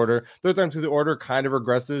through the order. Third time through the order kind of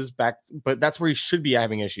regresses back, but that's where he should be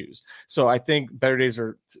having issues. So I think better days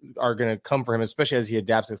are going to come for him, especially as he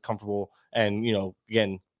adapts, gets comfortable, and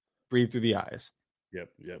again, breathe through the eyes. Yep.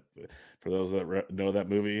 For those that know that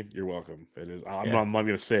movie, you're welcome. It is. I'm not going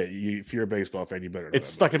to say it. If you're a baseball fan, you better know. It's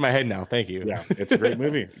stuck in my head now. Thank you. Yeah, it's a great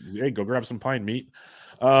movie. Hey, go grab some pine meat.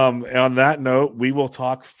 On that note, we will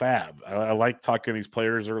talk FAAB. I like talking to these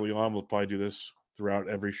players early on. We'll probably do this throughout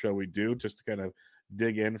every show we do, just to kind of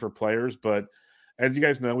dig in for players. But as you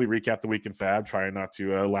guys know, we recap the week in FAAB, trying not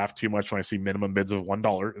to laugh too much when I see minimum bids of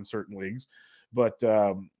 $1 in certain leagues. But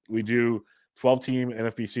we do 12-team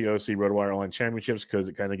NFBC OC RotoWire Online Championships, because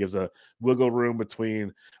it kind of gives a wiggle room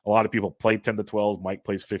between a lot of people play 10 to 12. Mike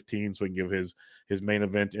plays 15, so we can give his main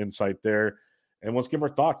event insight there. And let's give our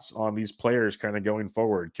thoughts on these players kind of going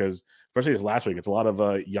forward, because especially this last week, it's a lot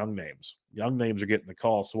of young names. Young names are getting the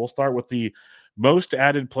call. So we'll start with the most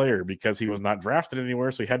added player, because he was not drafted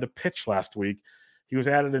anywhere, so he had to pitch last week. He was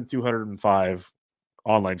added in 205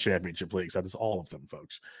 online championship leagues. That is all of them,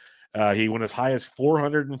 folks. He went as high as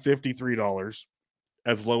 $453,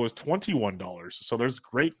 as low as $21. So there's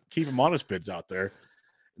great keep him honest bids out there.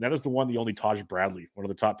 And that is the only Taj Bradley, one of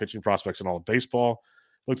the top pitching prospects in all of baseball.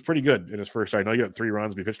 Looked pretty good in his first. I know you got 3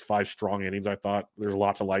 runs, but he pitched 5 strong innings. I thought there's a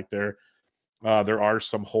lot to like there. There are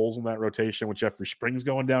some holes in that rotation with Jeffrey Springs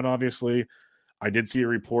going down, obviously. I did see a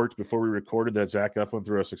report before we recorded that Zach Eflin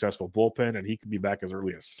threw a successful bullpen, and he could be back as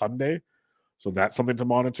early as Sunday. So that's something to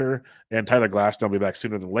monitor. And Tyler Glasnow will be back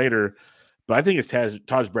sooner than later. But I think it's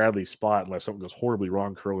Taj Bradley's spot unless something goes horribly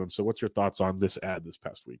wrong, Kurland. So what's your thoughts on this ad this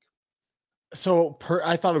past week? So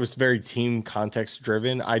I thought it was very team context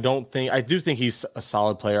driven. I do think he's a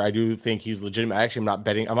solid player. I do think he's legitimate. I'm not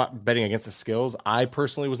betting against the skills. I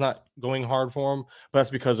personally was not going hard for him, but that's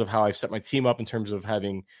because of how I've set my team up in terms of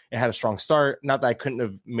having it had a strong start. Not that I couldn't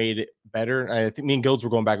have made it better. I think me and Guilds were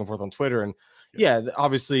going back and forth on Twitter, and yeah,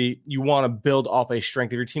 obviously you want to build off a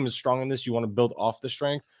strength. If your team is strong in this, you want to build off the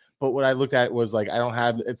strength. But what I looked at was like,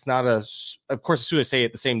 of course, as soon as I say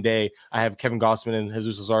it the same day, I have Kevin Gossman and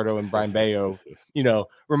Jesus Luzardo and Brian Bayo,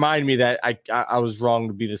 remind me that I was wrong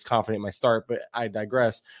to be this confident in my start, but I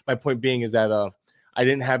digress. My point being is that I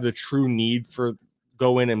didn't have the true need for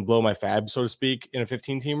go in and blow my FAAB, so to speak, in a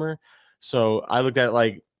 15-teamer. So I looked at it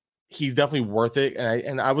like, he's definitely worth it.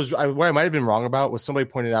 And what I might have been wrong about was somebody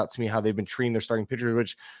pointed out to me how they've been treating their starting pitchers,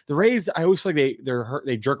 which the Rays, I always feel like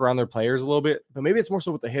they jerk around their players a little bit, but maybe it's more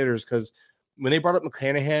so with the hitters, because when they brought up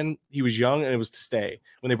McClanahan, he was young and it was to stay.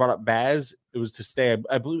 When they brought up Baz, it was to stay.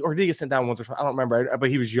 I believe, or did he get sent down once or twice? I don't remember, but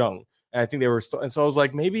he was young. And I think they were still, and so I was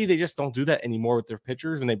like, maybe they just don't do that anymore with their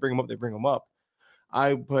pitchers. When they bring them up, they bring them up.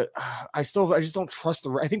 I just don't trust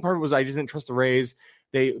I think part of it was I just didn't trust the Rays.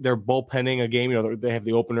 They're bullpenning a game. They have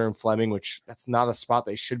the opener in Fleming, which that's not a spot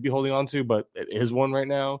they should be holding on to, but it is one right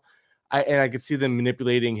now. I could see them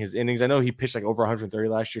manipulating his innings. I know he pitched like over 130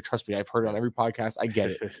 last year. Trust me, I've heard it on every podcast. I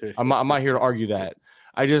get it. I'm not here to argue that.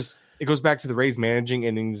 It goes back to the Rays managing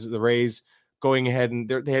innings, the Rays going ahead, and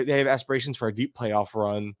they have aspirations for a deep playoff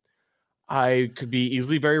run. I could be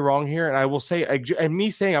easily very wrong here, and I will say, and me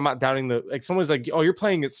saying I'm not doubting someone's like, oh, you're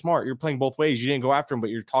playing it smart. You're playing both ways. You didn't go after him, but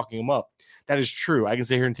you're talking him up. That is true. I can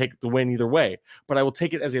sit here and take the win either way, but I will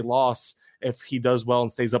take it as a loss if he does well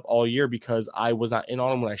and stays up all year, because I was not in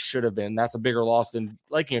on him when I should have been. That's a bigger loss than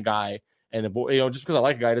liking a guy. And just because I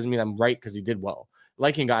like a guy doesn't mean I'm right because he did well.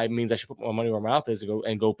 Liking a guy means I should put my money where my mouth is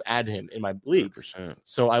and go add him in my leagues. 100%.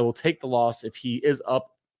 So I will take the loss if he is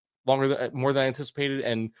up more than I anticipated.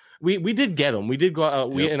 And we did get him. We did go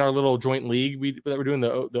out. We in our little joint league that we're doing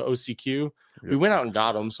the OCQ. We went out and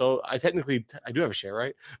got him. So I do have a share,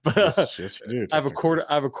 right? But yes, you do, I have a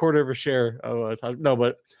quarter of a share. No,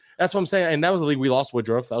 but that's what I'm saying. And that was the league we lost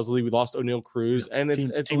Woodruff. That was the league we lost O'Neill Cruz. And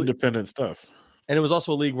it's team dependent stuff. And it was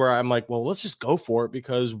also a league where I'm like, well, let's just go for it,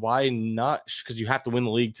 because why not? Because you have to win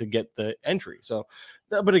the league to get the entry. So,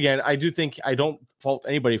 but again, I do think I don't fault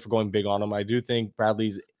anybody for going big on him. I do think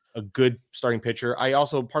Bradley's a good starting pitcher. I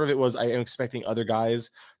also, part of it was I am expecting other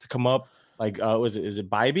guys to come up. Like, is it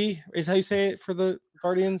Bibby? Is how you say it for the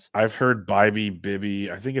Guardians? I've heard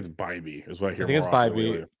Bibby. I think it's Bibby is what I hear. I think it's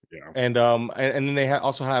Bibby. Yeah. And then they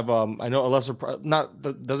also have I know a lesser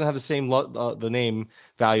doesn't have the same the name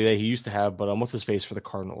value that he used to have, but what's his face for the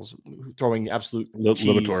Cardinals, throwing absolute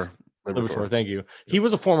Liberatore. Thank you. Yep. He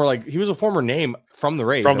was a former name from the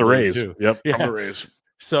Rays. From the Rays. Too. Yep. Yeah. From the Rays.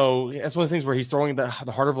 So that's one of the things where he's throwing the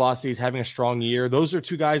harder velocities, having a strong year. Those are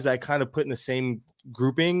two guys that I kind of put in the same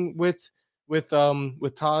grouping with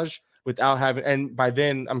Taj, without having, and by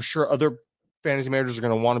then I'm sure other fantasy managers are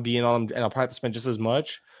going to want to be in on him, and I'll probably have to spend just as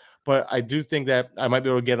much. But I do think that I might be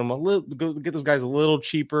able to get them get those guys a little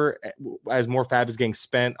cheaper as more FAAB is getting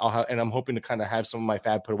spent. And I'm hoping to kind of have some of my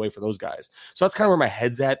FAAB put away for those guys. So that's kind of where my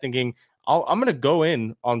head's at, thinking I'm going to go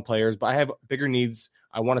in on players, but I have bigger needs.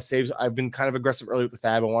 I want to save. I've been kind of aggressive early with the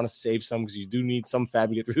FAAB. I want to save some because you do need some FAAB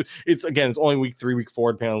to get through. It's only week 3, week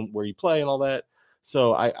 4, depending on where you play and all that.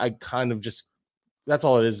 So I kind of just, that's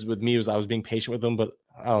all it is with me, was I was being patient with them, but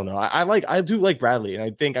I don't know. I do like Bradley, and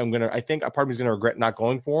I think a part of me is going to regret not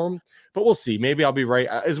going for him, but we'll see. Maybe I'll be right.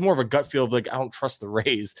 It's more of a gut feel of like, I don't trust the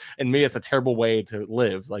Rays, and maybe it's a terrible way to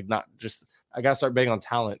live. Like, not just, I got to start betting on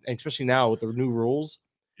talent, and especially now with the new rules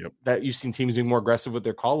that you've seen teams being more aggressive with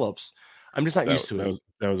their call-ups. I'm just not used to it.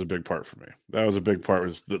 That was a big part for me. That was a big part,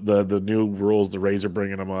 was the new rules. The Rays are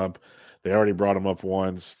bringing them up. They already brought them up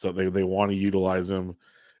once, so they want to utilize them.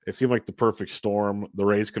 It seemed like the perfect storm. The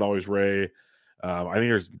Rays could always Ray. I think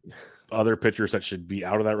there's other pitchers that should be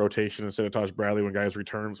out of that rotation instead of Taj Bradley when guys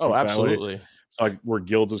return. Oh, absolutely. So like where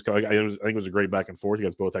Guilds was, I think it was a great back and forth. You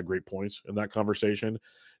guys both had great points in that conversation.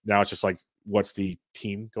 Now it's just like, what's the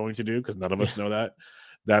team going to do? Because none of us know that.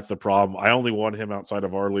 That's the problem. I only won him outside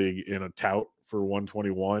of our league in a tout for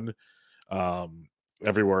 121.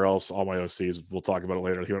 Everywhere else, all my OCs, we'll talk about it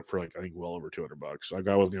later. He went for like, I think, well over $200. Like,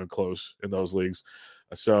 I wasn't even close in those leagues.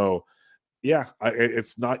 So yeah,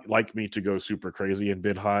 it's not like me to go super crazy and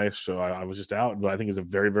bid high. So I was just out, but I think he's a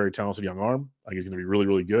very, very talented young arm. I think he's going to be really,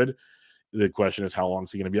 really good. The question is, how long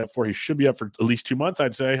is he going to be up for? He should be up for at least 2 months,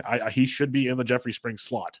 I'd say. He should be in the Jeffrey Springs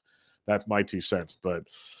slot. That's my 2 cents, but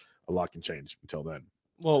a lot can change until then.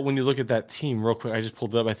 Well, when you look at that team real quick, I just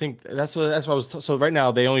pulled it up. I think that's what I was. So right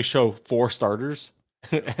now they only show 4 starters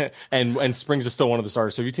and Springs is still one of the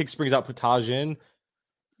starters. So if you take Springs out, put Taj in,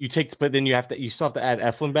 but then you still have to add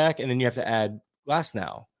Eflin back, and then you have to add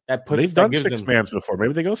Glasnow. They've done 6-man before.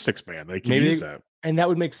 Maybe they go 6-man. They can use that. And that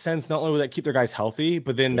would make sense. Not only would that keep their guys healthy,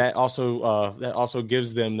 but then that also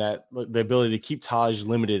gives them the ability to keep Taj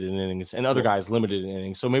limited in innings and other guys limited in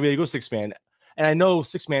innings. So maybe they go 6-man. And I know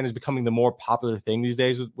 6-man is becoming the more popular thing these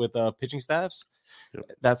days with pitching staffs.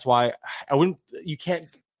 Yep. That's why you can't.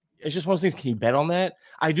 It's just one of those things. Can you bet on that?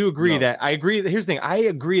 I do agree Here's the thing. I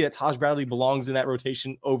agree that Taj Bradley belongs in that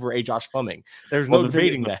rotation over a Josh Fleming. There's no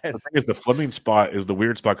debating that. The thing is, the Fleming spot is the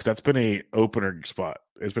weird spot because that's been a opener spot.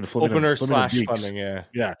 It's been Fleming opener / Fleming.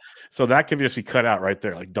 Yeah. So that can just be cut out right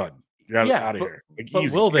there. Like done. You're out of here. Like,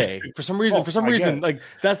 but will they? For some reason, like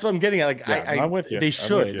that's what I'm getting at. Like I'm with you. They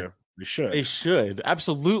should. They should.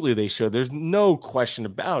 Absolutely, they should. There's no question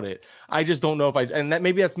about it. I just don't know if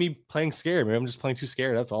maybe that's me playing scared. Maybe I'm just playing too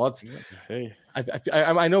scared. That's all.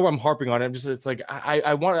 I know I'm harping on it. It's like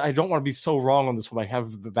I don't want to be so wrong on this one. I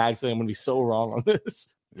have a bad feeling I'm going to be so wrong on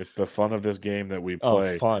this. It's the fun of this game that we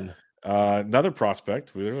play. Oh, fun. Another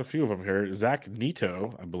prospect. We have a few of them here. Zach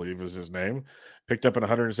Neto, I believe, is his name. Picked up in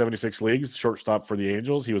 176 leagues, shortstop for the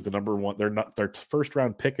Angels. He was the number one. They're not their first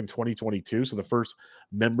round pick in 2022, so the first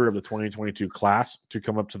member of the 2022 class to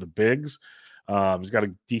come up to the bigs. He's got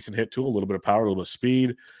a decent hit tool, a little bit of power, a little bit of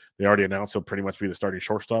speed. They already announced he'll pretty much be the starting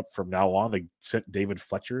shortstop from now on. They sent David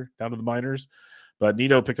Fletcher down to the minors, but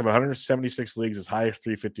Neto picked up 176 leagues, as high as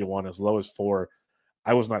 351, as low as 4.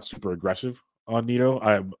 I was not super aggressive on Neto.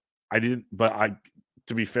 I didn't, but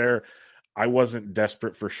to be fair, I wasn't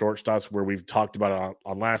desperate for shortstops where we've talked about it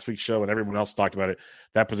on last week's show and everyone else talked about it.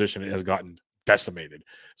 That position has gotten decimated.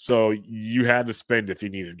 So you had to spend if you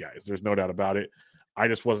needed guys. There's no doubt about it. I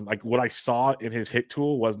just wasn't like what I saw in his hit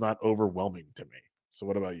tool was not overwhelming to me. So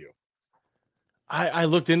what about you? I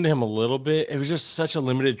looked into him a little bit. It was just such a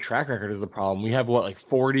limited track record is the problem. We have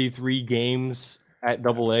 43 games at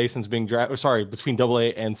AA since being drafted. Sorry, between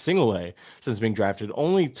AA and single A since being drafted.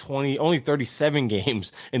 Only 37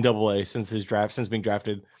 games in AA since being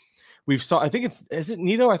drafted. I think is it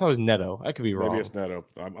Neto? I thought it was Neto. I could be wrong. Maybe it's Neto.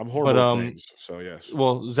 I'm horrible at names, so yes.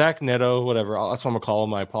 Well, Zach Neto, whatever. That's what I'm gonna call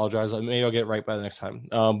him. I apologize. Maybe I'll get it right by the next time.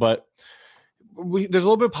 But there's a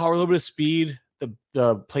little bit of power, a little bit of speed.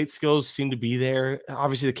 The plate skills seem to be there.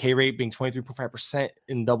 Obviously, the K rate being 23.5%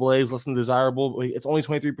 in AA is less than desirable. But it's only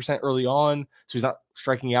 23% early on, so he's not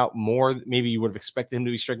striking out more. Maybe you would have expected him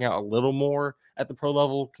to be striking out a little more at the pro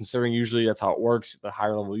level, considering usually that's how it works. The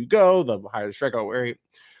higher level you go, the higher the strikeout rate.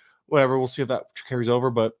 Whatever, we'll see if that carries over.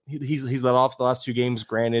 But he's led off the last 2 games.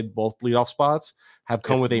 Granted, both leadoff spots have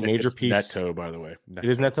come with a major piece. Neto, by the way. It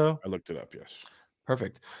is Neto? I looked it up, yes.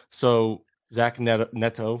 Perfect. So Zach Neto.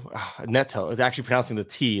 It's actually pronouncing the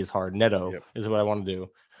T is hard. Neto is what I want to do.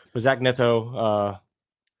 But Zach Neto,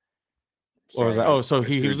 what was that? Oh, so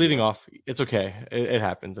he was leading off. It's okay. It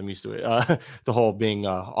happens. I'm used to it. The whole being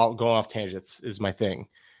going off tangents is my thing.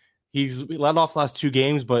 He's led off the last 2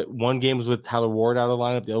 games, but one game was with Tyler Ward out of the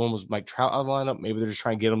lineup. The other one was Mike Trout out of the lineup. Maybe they're just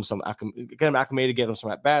trying to get him acclimated, get him some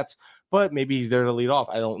at bats. But maybe he's there to lead off.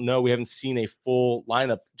 I don't know. We haven't seen a full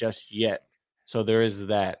lineup just yet, so there is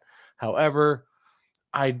that. However,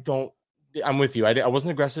 I'm with you. I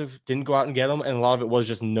wasn't aggressive, didn't go out and get him, and a lot of it was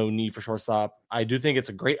just no need for shortstop. I do think it's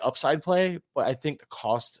a great upside play, but I think the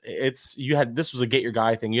cost, this was a get your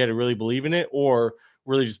guy thing. You had to really believe in it or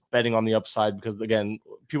really just betting on the upside because, again,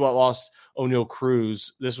 people that lost O'Neal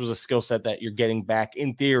Cruz, this was a skill set that you're getting back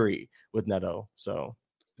in theory with Neto. So,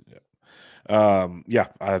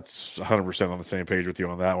 that's 100% on the same page with you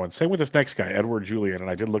on that one. Same with this next guy, Edward Julian, and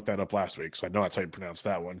I did look that up last week, so I know that's how you pronounce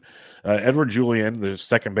that one. Edward Julian, the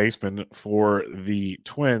second baseman for the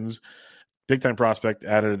Twins, big-time prospect,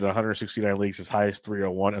 added 169 leagues, as high as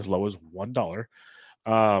 301, as low as $1.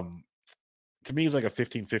 To me, he's like a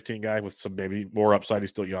 15-15 guy with some maybe more upside.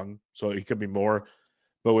 He's still young, so he could be more.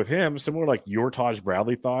 But with him, similar like your Taj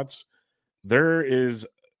Bradley thoughts, there is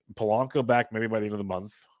Polanco back maybe by the end of the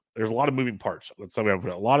month. There's a lot of moving parts. Let's say we have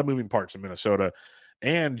a lot of moving parts in Minnesota.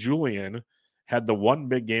 And Julian had the one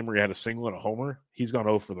big game where he had a single and a homer. He's gone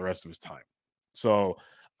 0 for the rest of his time. So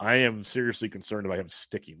I am seriously concerned about him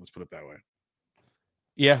sticking. Let's put it that way.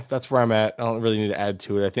 Yeah, that's where I'm at. I don't really need to add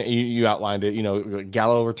to it. I think you outlined it.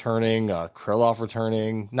 Gallo returning, Krylov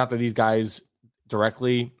returning. Not that these guys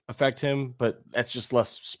directly affect him, but that's just less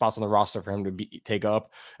spots on the roster for him to take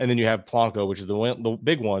up. And then you have Polanco, which is the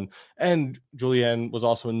big one. And Julian was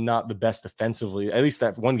also not the best defensively. At least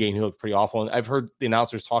that one game, he looked pretty awful. And I've heard the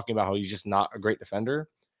announcers talking about how he's just not a great defender.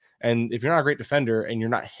 And if you're not a great defender and you're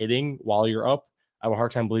not hitting while you're up, I have a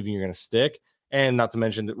hard time believing you're going to stick. And not to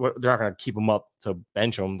mention that they're not going to keep him up to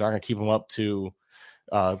bench him. They're not going to keep him up to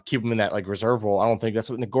keep him in that like reserve role. I don't think that's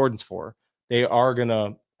what Nick Gordon's for. They are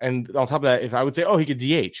gonna, and on top of that, if I would say, oh, he could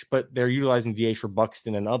DH, but they're utilizing DH for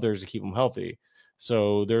Buxton and others to keep him healthy.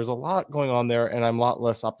 So there's a lot going on there, and I'm a lot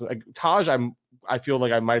less optimistic. Like, Taj, I feel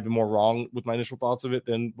like I might have been more wrong with my initial thoughts of it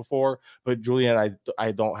than before, but Julian,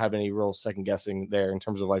 I don't have any real second guessing there in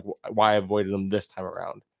terms of like why I avoided him this time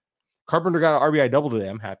around. Carpenter got an RBI double today.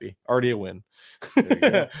 I'm happy. Already a win. There you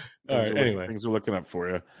go. All right. Anyway, things are looking up for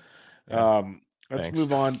you. Yeah. Let's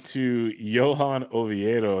move on to Johan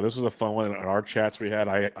Oviedo. This was a fun one in our chats we had.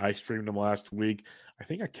 I streamed him last week. I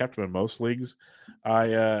think I kept him in most leagues.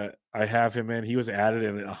 I have him in. He was added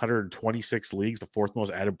in 126 leagues, the fourth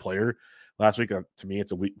most added player last week. To me,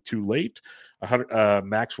 it's a week too late.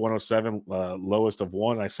 Max 107, lowest of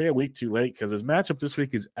 1. I say a week too late because his matchup this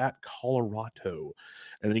week is at Colorado,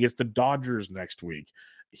 and then he gets the Dodgers next week.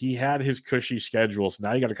 He had his cushy schedule, so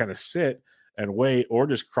now you got to kind of sit and wait, or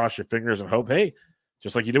just cross your fingers and hope, hey,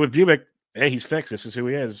 just like you did with Bubick, hey, he's fixed. This is who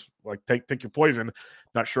he is. Like, pick your poison.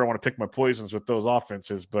 Not sure I want to pick my poisons with those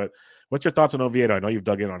offenses, but what's your thoughts on Oviedo? I know you've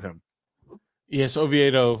dug in on him. Yes,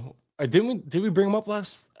 Oviedo. Did we bring him up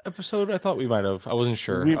last episode? I thought we might have. I wasn't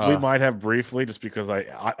sure. We might have briefly, just because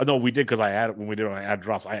no, we did, because I added, when we did my ad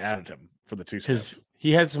drops, I added him for the 2 steps.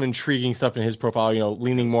 He had some intriguing stuff in his profile,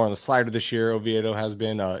 leaning more on the slider this year. Oviedo has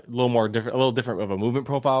been a little different of a movement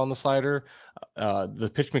profile on the slider.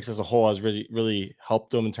 The pitch mix as a whole has really, really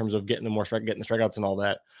helped him in terms of getting the strikeouts and all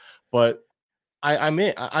that. But I'm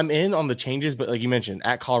in on the changes, but like you mentioned,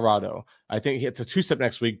 at Colorado, I think it's a 2-step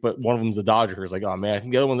next week, but one of them's the Dodgers. Like, oh man, I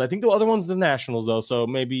think the other one's the Nationals though. So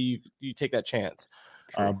maybe you take that chance.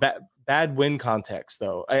 Sure. Bad win context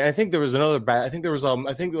though. I think there was another bad. I think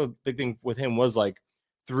the big thing with him was like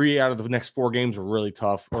 3 out of the next 4 games were really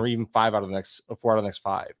tough, or even 4 out of the next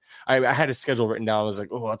 5. I had his schedule written down. I was like,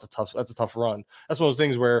 oh, that's a tough run. That's one of those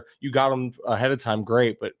things where you got him ahead of time,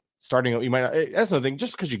 great, but starting you might not. That's another thing.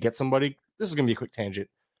 Just because you get somebody, this is gonna be a quick tangent.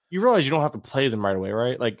 You realize you don't have to play them right away,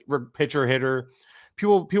 right? Like pitcher, hitter.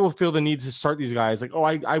 People feel the need to start these guys. Like, oh,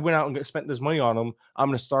 I went out and spent this money on them. I'm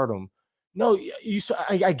gonna start them. No,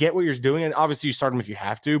 I get what you're doing, and obviously you start them if you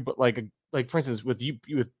have to. But like for instance, with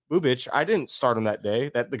Bubich, I didn't start him that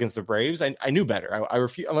day against the Braves. I knew better. I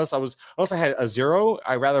refuse unless I had a 0.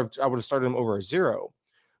 I would have started him over a 0.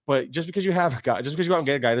 But just because you have a guy, just because you go out and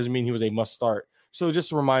get a guy, doesn't mean he was a must start. So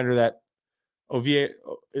just a reminder that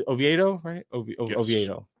Oviedo, right? Yes.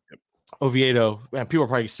 Oviedo. Yep. Oviedo. Man, people are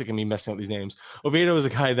probably sick of me messing up these names. Oviedo is a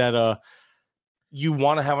guy that you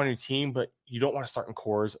want to have on your team, but you don't want to start in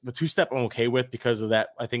cores. The 2-step I'm okay with because of that.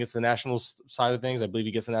 I think it's the Nationals side of things. I believe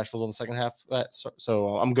he gets the Nationals on the second half of that.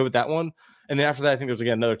 So I'm good with that one. And then after that, I think there's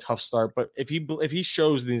again another tough start. But if he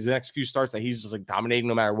shows these next few starts that he's just like dominating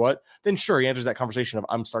no matter what, then sure, he enters that conversation of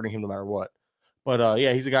I'm starting him no matter what. But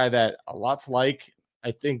yeah, he's a guy that a lot's like. I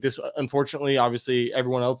think this, unfortunately, obviously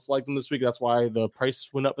everyone else liked him this week. That's why the price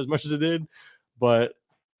went up as much as it did. But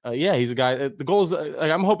yeah, he's a guy. The goal is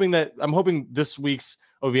I'm hoping this week's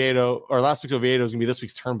Oviedo or last week's Oviedo is gonna be this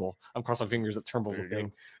week's Turnbull. I'm crossing my fingers that Turnbull's the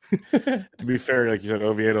thing. To be fair, like you said,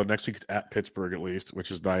 Oviedo next week's at Pittsburgh at least, which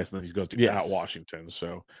is nice, and then he goes to at Washington.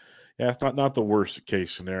 So yeah, it's not the worst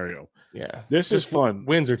case scenario. Yeah, this is fun.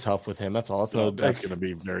 Wins are tough with him. That's all. That's going to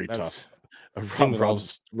be very tough.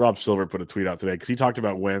 Rob Silver put a tweet out today because he talked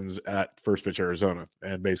about wins at First Pitch Arizona,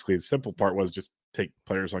 and basically the simple part was just take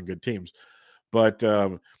players on good teams. But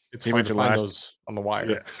it's hard to find those on the wire.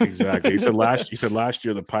 Yeah, exactly. He said last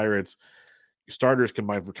year the Pirates starters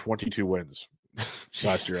combined for 22 wins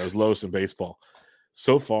last year. That was lowest in baseball.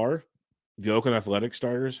 So far, the Oakland Athletics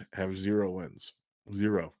starters have 0 wins,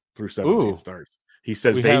 0 through 17 starts. He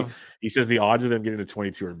says the odds of them getting to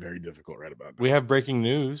 22 are very difficult right about now. We have breaking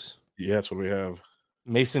news. Yeah, that's what we have.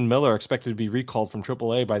 Mason Miller expected to be recalled from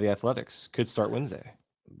AAA by the Athletics. Could start Wednesday.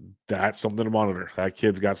 That's something to monitor. That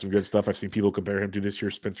kid's got some good stuff. I've seen people compare him to this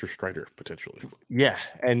year's Spencer Strider, potentially. Yeah,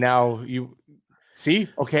 and now you see,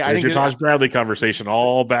 okay, I didn't your Taj Bradley conversation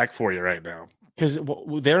all back for you right now. Because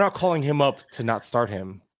they're not calling him up to not start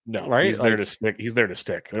him. No, right? He's there to stick. He's there to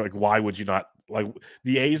stick. They're like, why would you not? Like,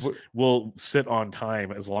 the A's will sit on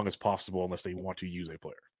time as long as possible unless they want to use a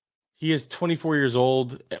player. He is 24 years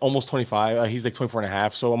old, almost 25. He's like 24 and a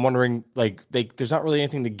half. So I'm wondering, like, there's not really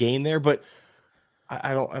anything to gain there, but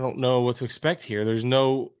I don't know what to expect here. There's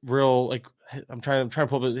no real, like, I'm trying to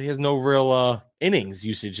pull up. He has no real innings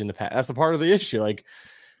usage in the past. That's the part of the issue. Like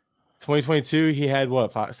 2022, he had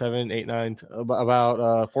what, 5, 7, 8, 9,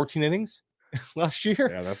 about 14 innings last year.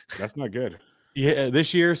 Yeah, that's not good. Yeah,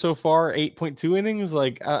 this year so far, 8.2 innings.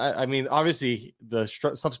 Like, I mean, obviously the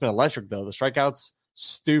stuff's been electric though. The strikeouts,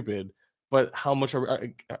 stupid. But how much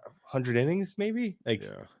 100 innings, maybe. Like,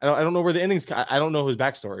 Yeah. I don't know where the innings. I don't know his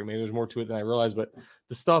backstory. Maybe there's more to it than I realized, but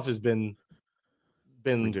the stuff has been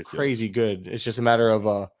Ridiculous. crazy good. It's just a matter of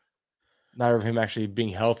him actually being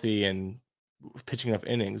healthy and pitching enough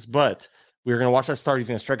innings. But we're gonna watch that start. He's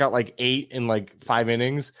gonna strike out like 8 in like 5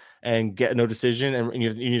 innings and get no decision. And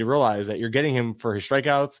you need to realize that you're getting him for his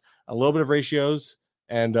strikeouts, a little bit of ratios,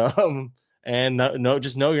 and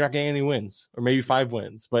just know you're not getting any wins, or maybe 5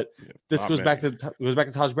 wins. But this goes back to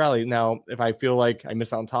Taj Bradley. Now, if I feel like I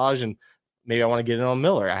missed out on Taj and maybe I want to get in on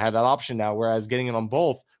Miller, I have that option now. Whereas getting in on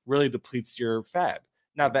both really depletes your FAAB.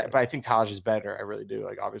 Not that, but I think Taj is better. I really do.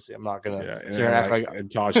 Like, obviously, I'm not gonna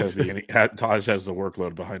and Taj has the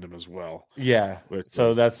workload behind him as well. Yeah.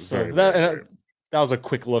 So that was a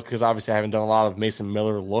quick look, because obviously I haven't done a lot of Mason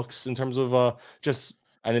Miller looks in terms of I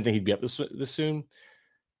didn't think he'd be up this soon,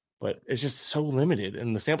 but it's just so limited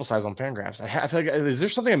in the sample size on Fangraphs. I feel like, is there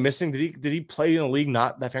something I'm missing? Did he play in a league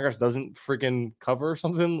that Fangraphs doesn't freaking cover or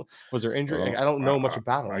something? Was there injury? I don't know much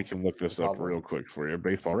about him. I can look this up real quick for you.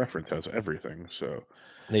 Baseball Reference has everything, so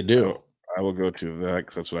they do. I will go to that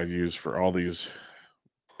because that's what I use for all these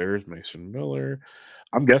players. Mason Miller.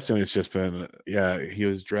 I'm guessing it's just been he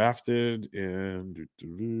was drafted in.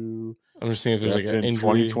 I'm just seeing if there's like an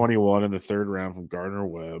injury. 2021 in the 3rd round from Gardner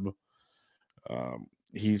Webb.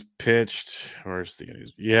 He's pitched. Where's the?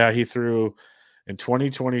 He threw in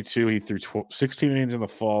 2022. He threw 16 innings in the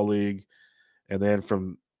fall league, and then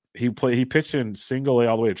he pitched in single A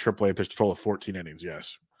all the way to triple A. Pitched a total of 14 innings.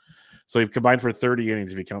 Yes, so he combined for 30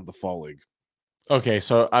 innings if you count the fall league. Okay,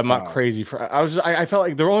 so I'm not crazy for. I felt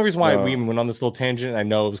like the only reason why we even went on this little tangent. I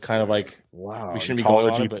know it was kind of like we shouldn't be going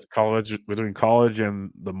on it, but between college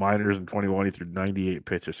and the minors in 21, he threw 98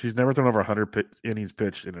 pitches. He's never thrown over 100 innings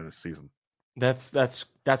pitched in a season. That's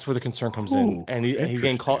where the concern comes in, and he's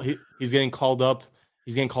getting called. He's getting called up.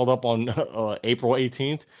 He's getting called up on April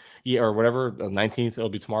 18th, or whatever, the 19th. It'll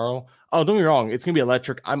be tomorrow. Oh, don't get me wrong, it's gonna be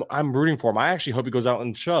electric. I'm rooting for him. I actually hope he goes out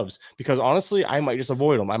and shoves, because honestly, I might just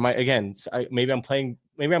avoid him. I might maybe I'm playing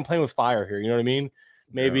with fire here. You know what I mean?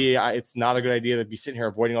 Maybe it's not a good idea to be sitting here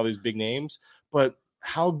avoiding all these big names. But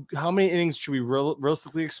how many innings should we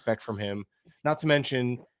realistically expect from him? Not to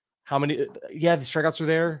mention how many. The strikeouts are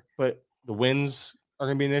there, but the wins are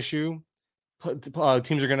going to be an issue.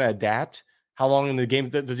 Teams are going to adapt. How long in the game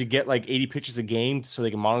does he get? Like 80 pitches a game so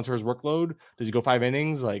they can monitor his workload? Does he go 5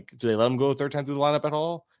 innings? Like, do they let him go a 3rd time through the lineup at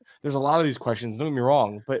all? There's a lot of these questions. Don't get me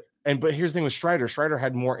wrong, but here's the thing with Strider. Strider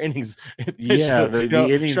had more innings.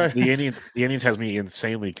 The innings has me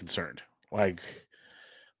insanely concerned. Like,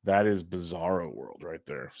 that is bizarro world right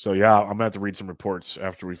there. So I'm gonna have to read some reports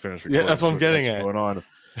after we finish. Yeah, that's what I'm getting at. Going on.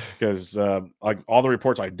 Because like all the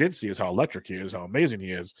reports I did see is how electric he is, how amazing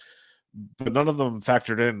he is, but none of them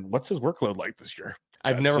factored in what's his workload like this year.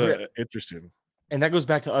 I've never heard. Interesting, and that goes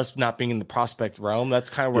back to us not being in the prospect realm. That's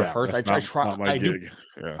kind of where it hurts. I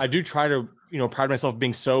do try to pride myself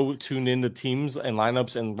being so tuned into teams and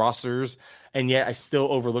lineups and rosters, and yet I still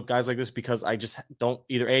overlook guys like this because I just don't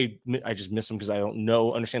I just miss them because I don't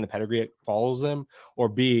understand the pedigree that follows them, or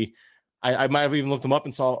B, I might have even looked him up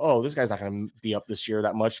and saw, this guy's not going to be up this year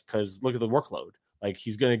that much because look at the workload. Like,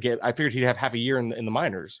 he's going to get. I figured he'd have half a year in the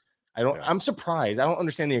minors. I'm surprised. I don't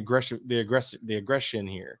understand the aggression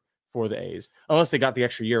here for the A's, unless they got the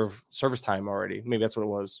extra year of service time already. Maybe that's what it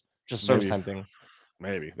was, just a service time thing.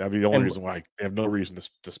 Maybe that'd be the only reason why. They have no reason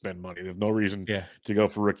to spend money. They have no reason to go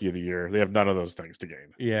for Rookie of the Year. They have none of those things to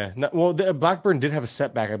gain. Yeah. Blackburn did have a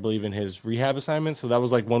setback, I believe, in his rehab assignment. So that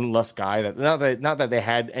was like one less guy that not that they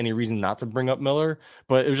had any reason not to bring up Miller,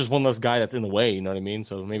 but it was just one less guy that's in the way. You know what I mean?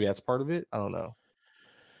 So maybe that's part of it. I don't know.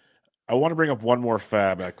 I want to bring up one more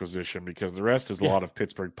FAAB acquisition because the rest is a lot of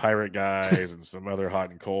Pittsburgh Pirate guys and some other hot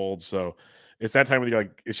and cold. So it's that time of the year.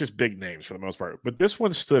 Like, it's just big names for the most part. But this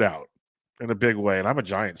one stood out in a big way, and I'm a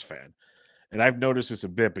Giants fan, and I've noticed this a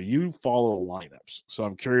bit, but you follow lineups, so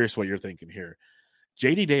I'm curious what you're thinking here.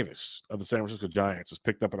 J.D. Davis of the San Francisco Giants is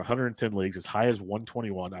picked up in 110 leagues, as high as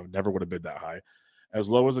 121. I never would have bid that high. As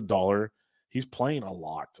low as $1. He's playing a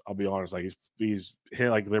lot, I'll be honest. Like, he's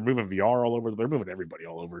like, they're moving VR all over. They're moving everybody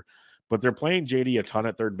all over. But they're playing JD a ton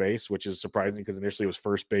at third base, which is surprising because initially it was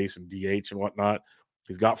first base and DH and whatnot.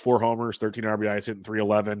 He's got 4 homers, 13 RBIs, hitting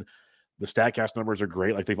 .311. The StatCast numbers are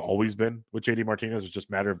great, like they've always been with JD Martinez. It's just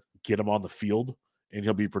a matter of get him on the field and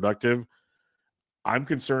he'll be productive. I'm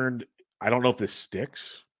concerned. I don't know if this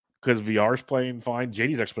sticks because VR's playing fine.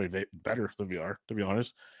 JD's actually played better than VR, to be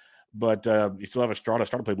honest. But you still have Estrada.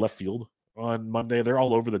 Estrada played left field on Monday. They're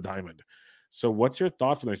all over the diamond. So what's your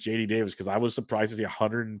thoughts on this JD Davis? Because I was surprised to see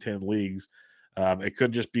 110 leagues. It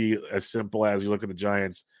could just be as simple as you look at the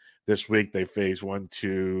Giants. This week they face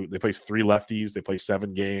three lefties. They play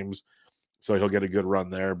 7 games, so he'll get a good run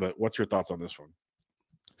there. But what's your thoughts on this one?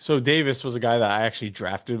 So Davis was a guy that I actually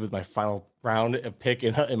drafted with my final round pick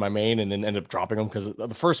in my main, and then ended up dropping him because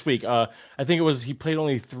the first week, I think it was he played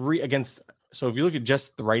only 3 against. So if you look at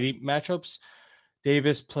just the righty matchups,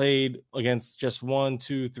 Davis played against just 1,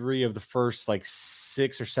 2, 3 of the first like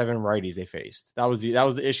 6 or 7 righties they faced. That was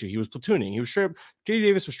the issue. He was platooning. JD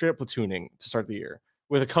Davis was straight up platooning to start the year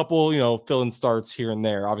with a couple, fill-in starts here and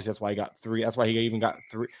there. Obviously, that's why he got 3. That's why he even got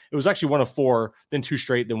 3. It was actually 1 of 4, then 2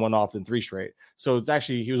 straight, then 1 off, then 3 straight. So it's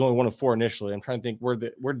actually he was only 1 of 4 initially. I'm trying to think where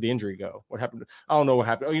did the injury go? What happened? I don't know what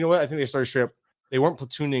happened. Oh, you know what? I think they started straight up. They weren't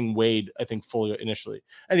platooning Wade, I think, fully initially.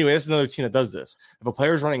 Anyway, this is another team that does this. If a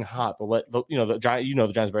player's running hot, they'll let the Giants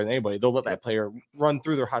better than anybody. They'll let that player run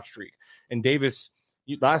through their hot streak. And Davis,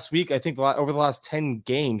 last week, I think over the last 10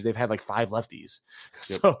 games, they've had like 5 lefties.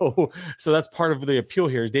 Yep. So that's part of the appeal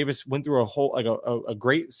here. Davis went through a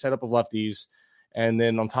great setup of lefties, and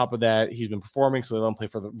then on top of that, he's been performing. So they let him play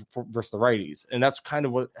versus the righties, and that's kind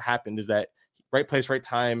of what happened. Is that right place, right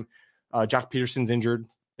time? Jock Peterson's injured.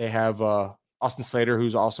 They have Austin Slater,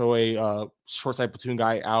 who's also a short side platoon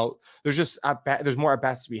guy, out. There's more at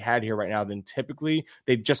bats to be had here right now than typically.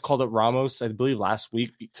 They just called up Ramos, I believe, last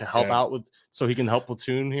week to help out so he can help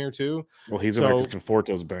platoon here too. Well, he's in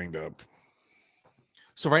Conforto's banged up.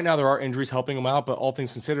 So right now there are injuries helping him out, but all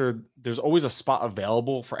things considered, there's always a spot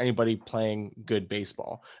available for anybody playing good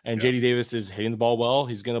baseball. And JD Davis is hitting the ball well.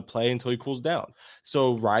 He's going to play until he cools down.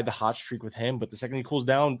 So ride the hot streak with him. But the second he cools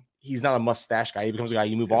down, he's not a mustache guy. He becomes a guy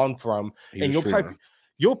you move on from, and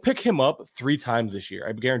you'll pick him up 3 times this year.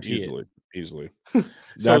 I guarantee it. Easily.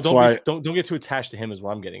 So don't get too attached to him is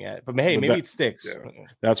what I'm getting at. But hey, maybe it sticks. Yeah.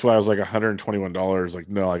 That's why I was like $121. Like,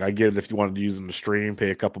 no, I get it if you wanted to use him to stream,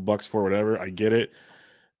 pay a couple bucks for whatever. I get it.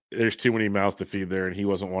 There's too many mouths to feed there, and he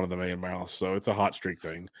wasn't one of the main mouths. So it's a hot streak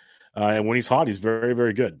thing. And when he's hot, he's very,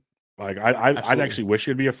 very good. Like I'd actually wish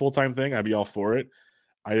it'd be a full-time thing. I'd be all for it.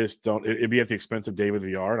 I just don't. It'd be at the expense of David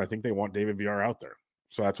VR, and I think they want David VR out there.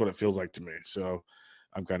 So that's what it feels like to me. So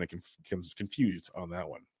I'm kind of confused on that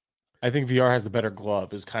one. I think VR has the better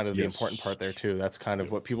glove is kind of the important part there too. That's kind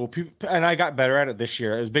of what people and I got better at it this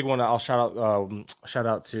year. It's a big one. I'll shout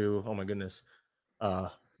out to, oh my goodness,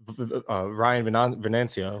 Ryan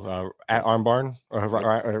Venancio at Armbarn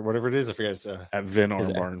or whatever it is. I forget. It's at Van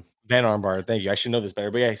Armbarn. Van Armbarn. Thank you. I should know this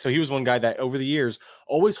better. But yeah, so he was one guy that over the years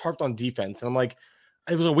always harped on defense, and I'm like,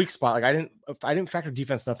 it was a weak spot. Like I didn't factor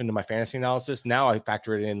defense enough into my fantasy analysis. Now I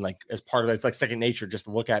factor it in like as part of it. It's like second nature just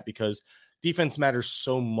to look at, because defense matters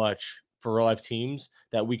so much for real life teams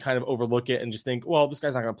that we kind of overlook it and just think, well, this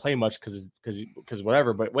guy's not going to play much because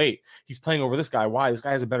whatever. But wait, he's playing over this guy. Why? This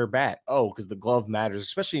guy has a better bat. Oh, because the glove matters,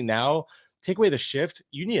 especially now. Take away the shift,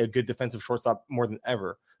 you need a good defensive shortstop more than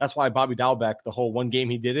ever. That's why Bobby Dalbec, the whole one game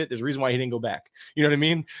he did it, there's a reason why he didn't go back. You know what I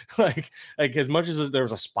mean? Like as much as there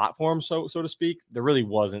was a spot for him, so to speak, there really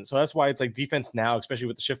wasn't. So that's why it's like defense now, especially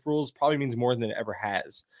with the shift rules, probably means more than it ever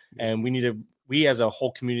has. And we as a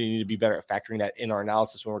whole community need to be better at factoring that in our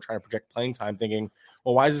analysis when we're trying to project playing time, thinking,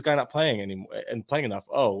 well, why is this guy not playing anymore and playing enough?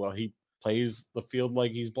 Oh, well, he plays the field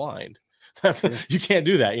like he's blind. You can't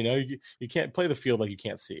do that. You can't play the field like you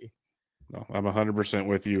can't see. No, I'm 100%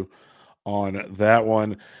 with you on that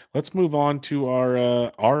one. Let's move on to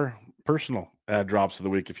our personal ad drops of the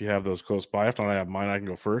week. If you have those close by, if not, I have mine. I can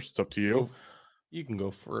go first. It's up to you. You can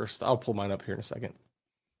go first. I'll pull mine up here in a second.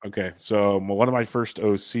 Okay, so one of my first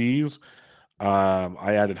OCs,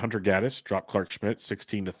 I added Hunter Gaddis, dropped Clark Schmidt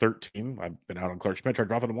 16-13. I've been out on Clark Schmidt. Tried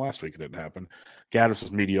dropping him last week. It didn't happen. Gaddis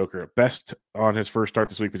was mediocre at best on his first start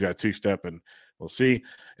this week. He's got a 2-step, and we'll see.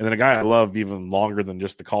 And then a guy I love even longer than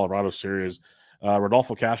just the Colorado series,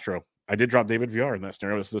 Rodolfo Castro. I did drop David VR in that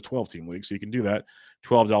scenario. This is a 12-team league, so you can do that.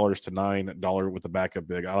 $12 to $9 with the backup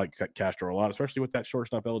big. I like Castro a lot, especially with that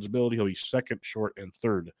shortstop eligibility. He'll be second, short, and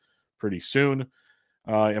third pretty soon.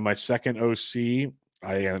 In my second OC,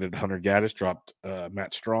 I added Hunter Gaddis, dropped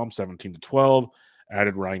Matt Strom 17-12,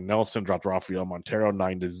 added Ryan Nelson, dropped Rafael Montero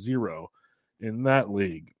 9-0 in that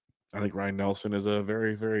league. I think Ryan Nelson is a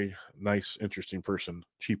very, very nice, interesting person,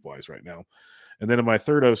 cheap-wise right now. And then in my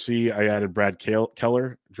third OC, I added Brad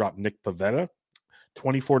Keller, dropped Nick Pavetta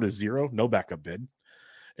 24-0, no backup bid.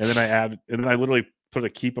 And then I literally put a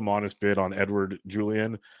keep him honest bid on Edward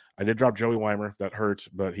Julian. I did drop Joey Weimer. That hurt,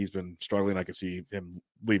 but he's been struggling. I could see him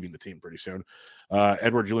leaving the team pretty soon.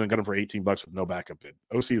 Edward Julian got him for $18 with no backup bid.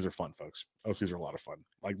 OCs are fun, folks. OCs are a lot of fun.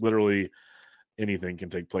 Like literally anything can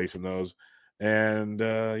take place in those. And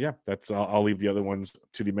that's I'll leave the other ones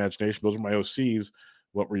to the imagination. Those are my OCs.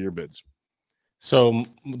 What were your bids? So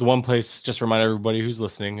the one place, just to remind everybody who's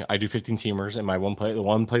listening, I do 15 teamers, and the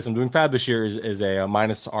one place I'm doing FAAB this year is a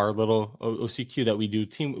minus our little OCQ that we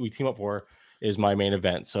team up for is my main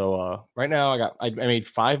event. So right now I made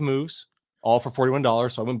 5 moves, all for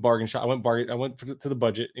 $41. So I went to the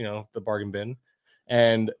budget, the bargain bin,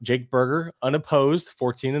 and Jake Berger unopposed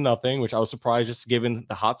 14-0, which I was surprised just given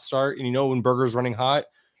the hot start. And when Berger's running hot,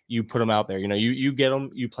 you put them out there. You get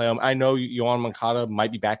them, you play them. I know Yohan Moncada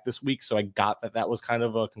might be back this week, so I got that was kind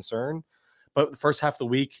of a concern. But the first half of the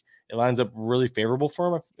week, it lines up really favorable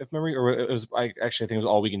for him, if memory, or it was. I think it was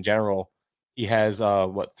all week in general. He has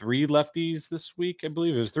 3 lefties this week, I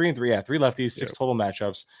believe. It was 3 and 3. Yeah, 3 lefties, 6 total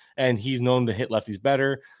matchups, and he's known to hit lefties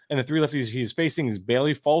better. And the 3 lefties he's facing is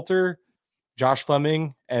Bailey Falter, Josh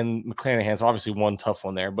Fleming, and McClanahan. So obviously one tough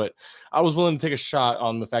one there, but I was willing to take a shot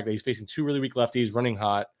on the fact that he's facing 2 really weak lefties running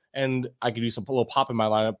hot, and I could use a little pop in my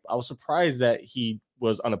lineup. I was surprised that he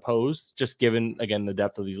was unopposed, just given, again, the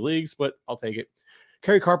depth of these leagues, but I'll take it.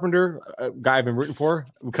 Kerry Carpenter, a guy I've been rooting for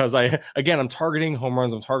because I'm targeting home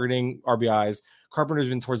runs, I'm targeting RBIs. Carpenter's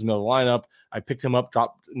been towards the middle of the lineup. I picked him up,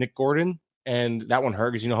 dropped Nick Gordon, and that one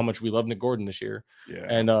hurt because you know how much we love Nick Gordon this year. Yeah.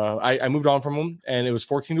 And I moved on from him, and it was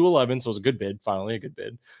 14-11, so it was a good bid, finally a good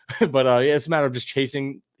bid. But it's a matter of just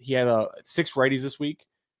chasing. He had 6 righties this week,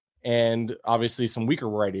 and obviously some weaker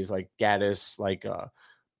righties like Gaddis, like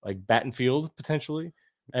Battenfield potentially.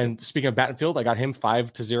 And speaking of Battenfield, I got him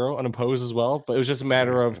 5-0 unopposed as well. But it was just a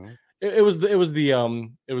matter of it was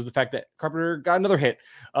the fact that Carpenter got another hit.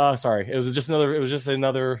 It was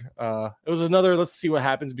another. Let's see what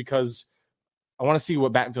happens because I want to see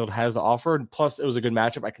what Battenfield has to offer. Plus, it was a good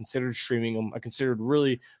matchup. I considered streaming him. I considered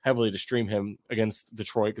really heavily to stream him against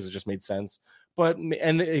Detroit because it just made sense.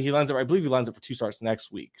 And he lines up. I believe he lines up for 2 starts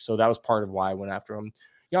next week. So that was part of why I went after him.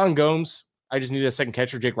 Yan Gomes, I just needed a second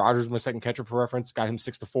catcher. Jake Rogers was my second catcher for reference. Got him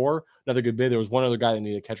 6-4. Another good bid. There was one other guy that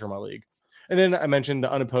needed a catcher in my league. And then I mentioned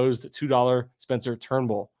the unopposed $2 Spencer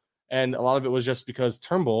Turnbull. And a lot of it was just because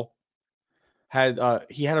Turnbull had a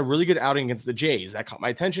really good outing against the Jays. That caught my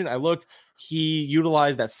attention. I looked. He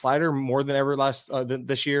utilized that slider more than ever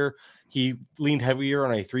this year. He leaned heavier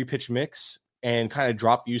on a 3-pitch mix and kind of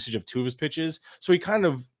dropped the usage of 2 of his pitches. So he kind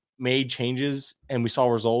of made changes and we saw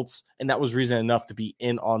results. And that was reason enough to be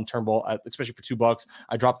in on Turnbull, especially for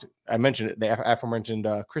 $2. I mentioned it, the aforementioned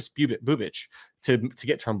Chris Bubich to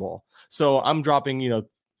get Turnbull. So I'm dropping,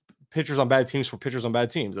 pitchers on bad teams for pitchers on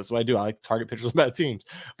bad teams. That's what I do. I like to target pitchers on bad teams,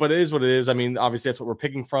 but it is what it is. I mean, obviously that's what we're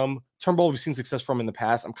picking from. Turnbull, we've seen success from in the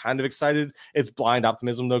past. I'm kind of excited. It's blind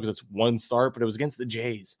optimism though, because it's 1 start, but it was against the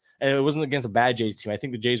Jays and it wasn't against a bad Jays team. I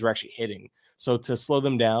think the Jays were actually hitting. So to slow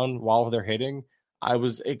them down while they're hitting, it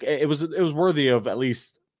was worthy of at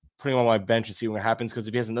least putting him on my bench and see what happens. Because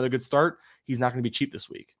if he has another good start, he's not going to be cheap this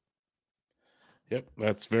week. Yep,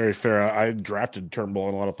 that's very fair. I drafted Turnbull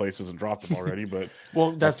in a lot of places and dropped him already, but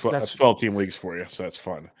well, that's 12-team leagues for you, so that's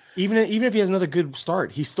fun. Even if he has another good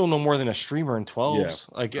start, he's still no more than a streamer in 12s.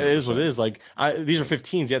 Yeah, like 100%. It is what it is. Like these are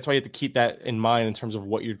 15s. That's why you have to keep that in mind in terms of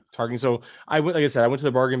what you're targeting. So I went to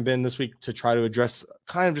the bargain bin this week to try to address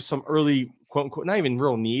kind of just some early quote unquote, not even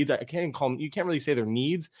real needs. I can't call them. You can't really say they're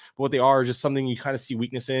needs, but what they are is just something you kind of see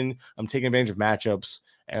weakness in. I'm taking advantage of matchups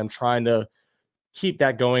and I'm trying to keep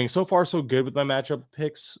that going. So far, so good with my matchup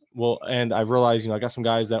picks. Well, and I've realized, I got some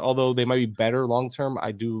guys that although they might be better long term,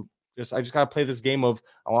 I just gotta play this game of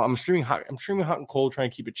I'm streaming hot and cold, trying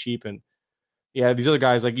to keep it cheap. And yeah, these other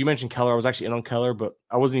guys, like you mentioned Keller, I was actually in on Keller, but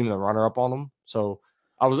I wasn't even the runner up on him. So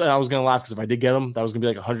I was gonna laugh because if I did get him, that was gonna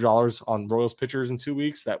be like $100 on Royals pitchers in 2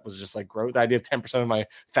 weeks. That was just like growth. The idea of 10% of my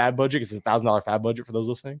FAAB budget, because it's $1,000 FAAB budget for those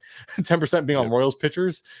listening. 10% being on Royals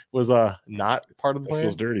pitchers was not part of the plan.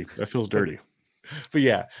 That feels dirty. But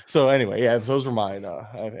yeah, so anyway, yeah, those were mine.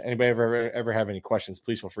 Anybody ever have any questions,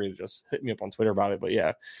 please feel free to just hit me up on Twitter about it. But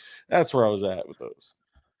yeah, that's where I was at with those.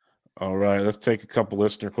 All right, let's take a couple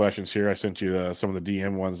listener questions here. I sent you some of the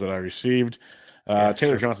DM ones that I received.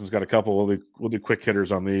 Taylor Johnson's got a couple. We'll do quick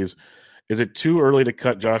hitters on these. Is it too early to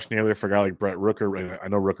cut Josh Naylor for a guy like Brett Rooker? I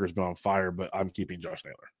know Rooker's been on fire, but I'm keeping Josh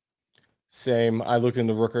Naylor. Same. I looked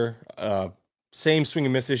into Rooker. Same swing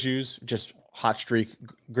and miss issues, just hot streak.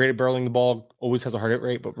 Great at barreling the ball. Always has a hard hit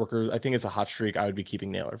rate, but Rooker, I think it's a hot streak. I would be keeping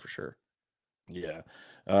Naylor for sure. Yeah.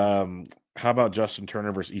 How about Justin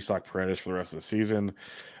Turner versus Isak Paredes for the rest of the season?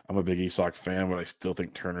 I'm a big Isak fan, but I still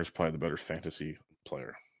think Turner's probably the better fantasy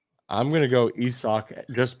player. I'm going to go Isak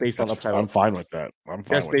just based on upside. I'm fine with that. I'm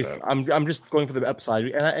just going for the upside.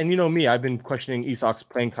 And you know me, I've been questioning Isak's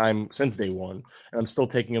playing time since day one, and I'm still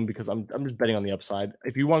taking him because I'm just betting on the upside.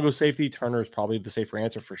 If you want to go safety, Turner is probably the safer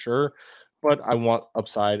answer for sure. but I want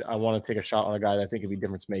upside. I want to take a shot on a guy that I think could be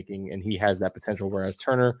difference making, and he has that potential, whereas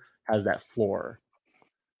Turner has that floor.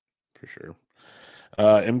 For sure.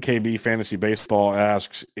 MKB Fantasy Baseball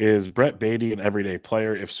asks, is Brett Beatty an everyday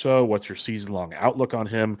player? If so, what's your season-long outlook on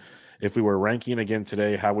him? If we were ranking again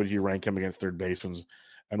today, how would you rank him against third basemen,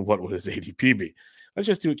 and what would his ADP be? Let's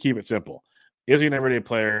just keep it simple. Is he an everyday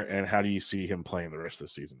player, and how do you see him playing the rest of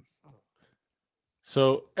the season?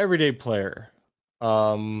 So, everyday player.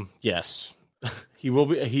 Yes. He will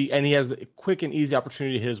be. He has the quick and easy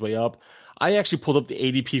opportunity to hit his way up. I actually pulled up the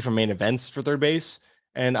ADP from main events for third base.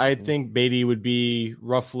 And I think Beatty would be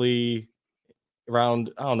roughly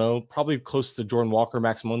around, I don't know, probably close to Jordan Walker,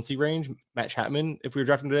 Max Muncy range, Matt Chapman, if we were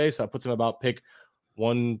drafting today. So that puts him about pick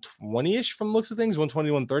 120-ish from the looks of things,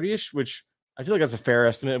 120, 130-ish, which I feel like that's a fair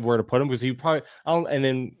estimate of where to put him because he probably, and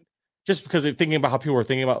then just because of thinking about how people were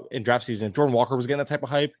thinking about in draft season, if Jordan Walker was getting that type of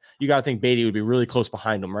hype, you got to think Beatty would be really close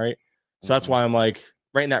behind him, right? So that's why I'm like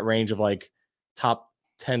right in that range of like top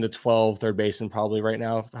 10 to 12 third baseman probably right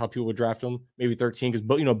now, how people would draft him, maybe 13 because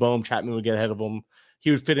Bohm, Chapman would get ahead of him.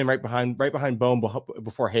 He would fit in right behind Bohm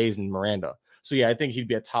before Hayes and Miranda. So yeah, I think he'd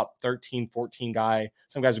be a top 13, 14 guy.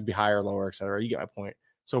 Some guys would be higher, lower, etc. You get my point.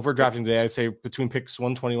 So if we're drafting today, I'd say between picks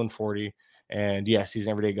 120, 140, and yes, he's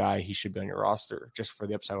an everyday guy. He should be on your roster just for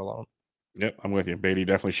the upside alone. Yep, I'm with you. Beatty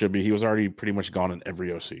definitely should be. He was already pretty much gone in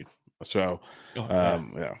every OC. So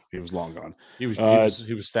yeah, he was long gone. He was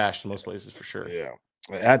stashed in most places for sure. Yeah.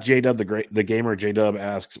 At JDub, the gamer JDub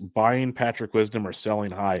asks, buying Patrick Wisdom or selling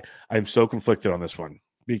high? I'm so conflicted on this one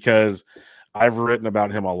because I've written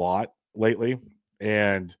about him a lot lately,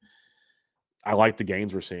 and I like the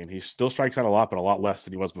gains we're seeing. He still strikes out a lot, but a lot less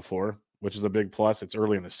than he was before, which is a big plus. It's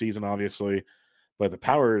early in the season, obviously, but the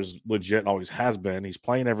power is legit, always has been. He's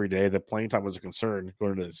playing every day. The playing time was a concern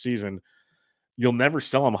going into the season. You'll never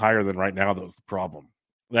sell him higher than right now, though, is the problem.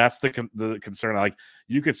 That's the concern. Like,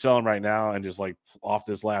 you could sell him right now and just like off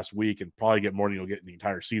this last week and probably get more than you'll get in the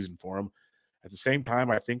entire season for him. At the same time,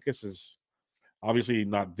 I think this is obviously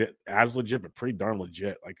not as legit, but pretty darn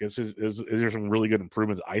legit. Like, this is there some really good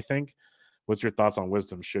improvements, I think. What's your thoughts on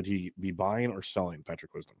Wisdom? Should he be buying or selling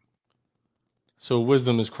Patrick Wisdom? So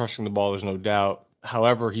Wisdom is crushing the ball, there's no doubt.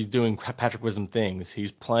 However, he's doing Patrick Wisdom things.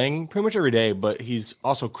 He's playing pretty much every day, but he's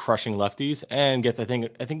also crushing lefties and gets. I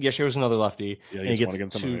think yesterday was another lefty. Yeah, and he gets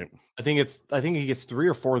two. I think he gets 3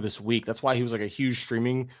 or 4 this week. That's why he was like a huge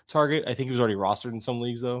streaming target. I think he was already rostered in some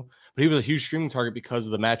leagues though, but he was a huge streaming target because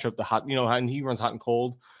of the matchup. The hot, and he runs hot and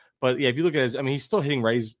cold. But yeah, if you look at he's still hitting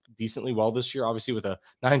righties decently well this year. Obviously with a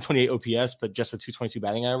 928 OPS, but just a 222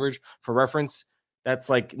 batting average. For reference,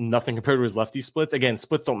 that's like nothing compared to his lefty splits. Again,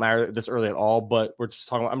 splits don't matter this early at all, but we're just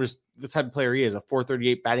talking about, I'm just the type of player he is, a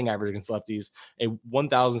 438 batting average against lefties, a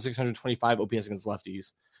 1,625 OPS against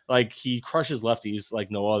lefties. Like, he crushes lefties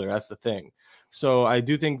like no other. That's the thing. So I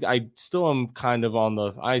do think I still am kind of on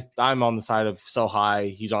I'm on the side of sell high.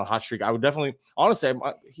 He's on a hot streak. I would definitely, honestly,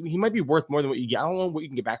 he might be worth more than what you get. I don't know what you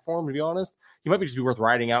can get back for him, to be honest. He might just be worth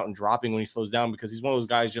riding out and dropping when he slows down because he's one of those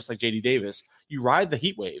guys just like JD Davis. You ride the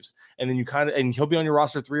heat waves and then and he'll be on your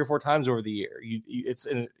roster 3 or 4 times over the year.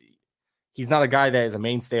 He's not a guy that is a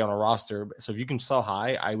mainstay on a roster. So if you can sell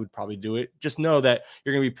high, I would probably do it. Just know that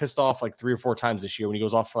you're going to be pissed off like 3 or 4 times this year when he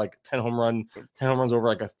goes off for like 10 home runs over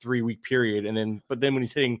like a 3-week period. But then when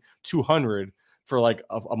he's hitting 200 for like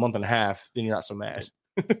a month and a half, then you're not so mad.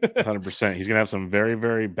 100%. He's going to have some very,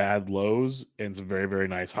 very bad lows and some very, very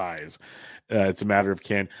nice highs. It's a matter of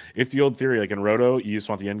it's the old theory. Like in Roto, you just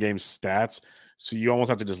want the end game stats. So you almost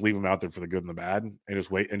have to just leave him out there for the good and the bad and just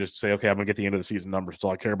wait and just say, okay, I'm going to get the end of the season numbers. That's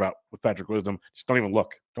all I care about with Patrick Wisdom. Just don't even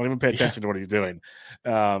look. Don't even pay attention to what he's doing.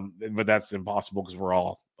 But that's impossible because we're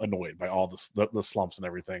all annoyed by all the slumps and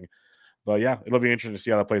everything. But yeah, it'll be interesting to see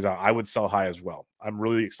how that plays out. I would sell high as well. I'm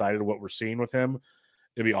really excited what we're seeing with him.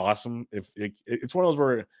 It'd be awesome if it's one of those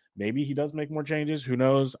where maybe he does make more changes. Who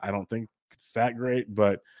knows? I don't think it's that great,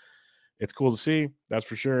 but it's cool to see. That's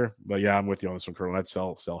for sure. But yeah, I'm with you on this one, Kurland. I'd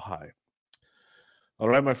sell high. All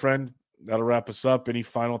right, my friend, that'll wrap us up. Any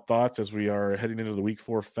final thoughts as we are heading into the week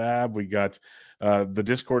 4 FAAB? We got the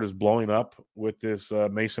Discord is blowing up with this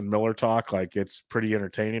Mason Miller talk. Like, it's pretty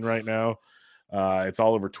entertaining right now. It's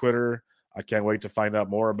all over Twitter. I can't wait to find out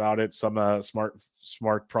more about it. Some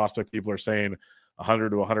smart prospect people are saying 100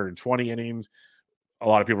 to 120 innings. A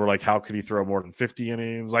lot of people are like, how could he throw more than 50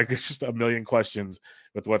 innings? Like, there's just a million questions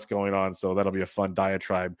with what's going on. So that'll be a fun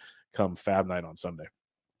diatribe come FAAB night on Sunday.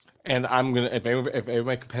 And I'm gonna if any of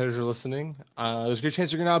my competitors are listening, there's a good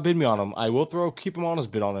chance you're gonna outbid me on him. I will keep him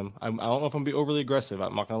honest bid on him. I don't know if I'm gonna be overly aggressive.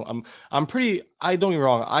 I'm not gonna. I'm pretty. I don't get me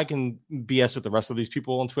wrong. I can BS with the rest of these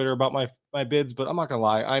people on Twitter about my bids, but I'm not gonna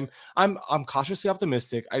lie. I'm cautiously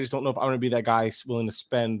optimistic. I just don't know if I'm gonna be that guy willing to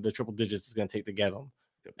spend the triple digits it's gonna take to get him.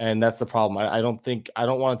 And that's the problem. I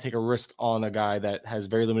don't want to take a risk on a guy that has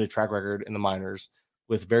very limited track record in the minors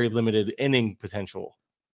with very limited inning potential.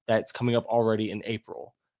 That's coming up already in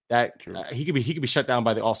April. That he could be shut down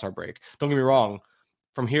by the All-Star break. Don't get me wrong.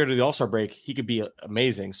 From here to the All-Star break, he could be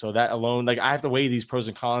amazing. So that alone, like I have to weigh these pros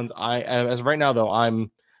and cons. As of right now, though,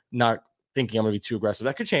 I'm not thinking I'm going to be too aggressive.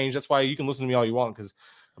 That could change. That's why you can listen to me all you want.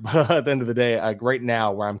 But at the end of the day, right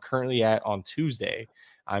now, where I'm currently at on Tuesday,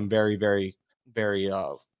 I'm very, very, very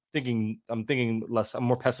thinking. I'm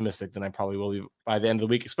more pessimistic than I probably will be by the end of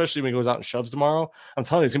the week, especially when it goes out and shoves tomorrow. I'm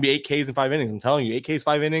telling you, it's gonna be 8 Ks in 5 innings. I'm telling you, 8 Ks,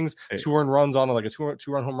 5 innings, 2 earned runs on like a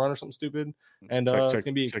two-run home run or something stupid. And it's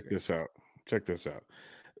gonna be check this out.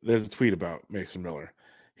 There's a tweet about Mason Miller.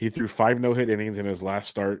 He threw 5 no-hit innings in his last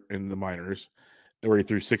start in the minors, where he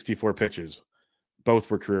threw 64 pitches.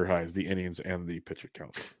 Both were career highs, the innings and the pitch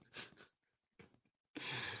count.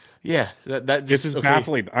 Yeah, this is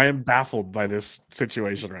baffling. I am baffled by this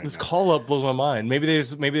situation right now. This call up blows my mind. Maybe they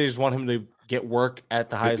just want him to get work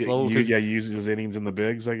at the highest level. Use his innings in the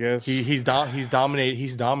bigs, I guess. He's dominating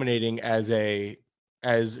he's not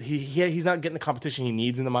getting the competition he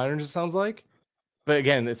needs in the minors, it sounds like. But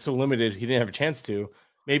again, it's so limited, he didn't have a chance to.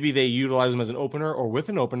 Maybe they utilize him as an opener or with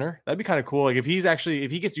an opener. That'd be kind of cool. Like if he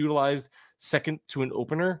gets utilized second to an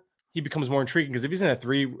opener, he becomes more intriguing because if he's in a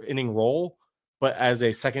 3-inning role, but as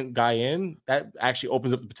a second guy in, that actually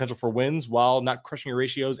opens up the potential for wins while not crushing your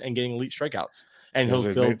ratios and getting elite strikeouts. And he'll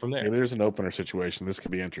build from there. Maybe there's an opener situation. This could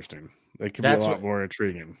be interesting. It could be a lot more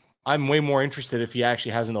intriguing. I'm way more interested if he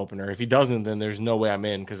actually has an opener. If he doesn't, then there's no way I'm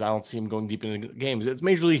in because I don't see him going deep into the games. It's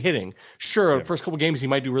major league hitting. Sure, the first couple games he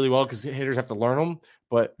might do really well because hitters have to learn them.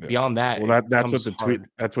 But beyond that, that's what the tweet.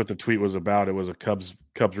 That's what the tweet was about. It was a Cubs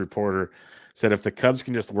reporter said if the Cubs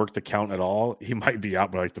can just work the count at all, he might be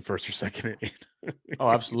out by like the first or second inning. Oh,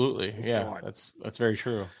 absolutely. That's very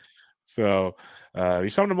true. So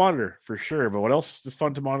he's something to monitor for sure. But what else is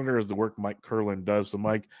fun to monitor is the work Mike Kurland does. So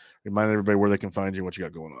Mike, remind everybody where they can find you and what you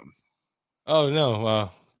got going on. Oh no,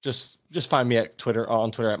 just find me at Twitter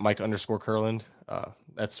at Mike_Kurland.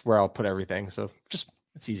 That's where I'll put everything. So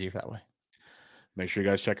it's easier that way. Make sure you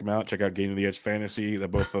guys check them out. Check out Gaining the Edge Fantasy. That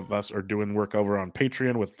both of us are doing work over on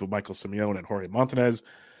Patreon with Michael Simeone and Jorge Montanez.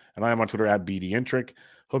 And I am on Twitter at BDintric.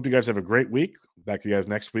 Hope you guys have a great week. Back to you guys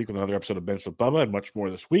next week with another episode of Bench with Bubba and much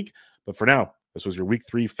more this week. But for now, this was your Week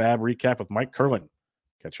 3 FAAB Recap with Mike Kurland.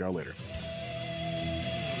 Catch y'all later.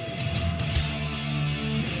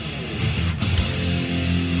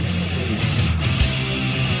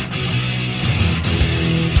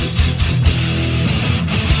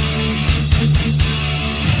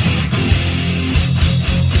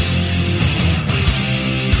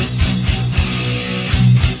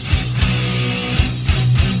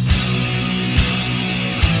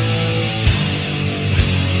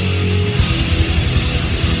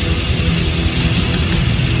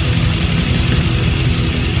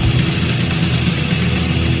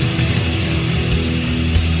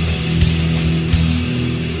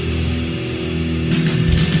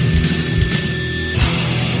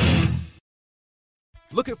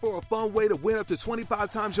 Looking for a fun way to win up to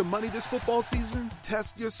 25 times your money this football season?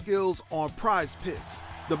 Test your skills on Prize Picks,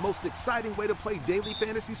 the most exciting way to play daily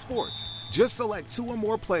fantasy sports. Just select 2 or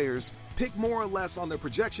more players, pick more or less on their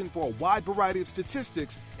projection for a wide variety of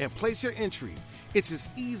statistics, and place your entry. It's as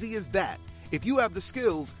easy as that. If you have the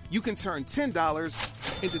skills, you can turn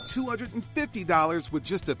 $10 into $250 with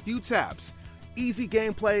just a few taps. Easy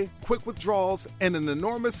gameplay, quick withdrawals, and an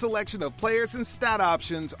enormous selection of players and stat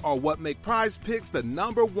options are what make Prize Picks the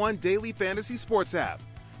 #1 daily fantasy sports app.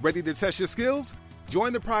 Ready to test your skills?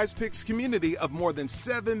 Join the Prize Picks community of more than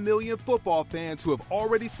 7 million football fans who have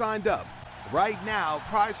already signed up. Right now,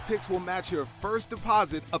 Prize Picks will match your first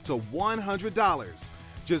deposit up to $100.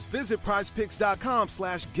 Just visit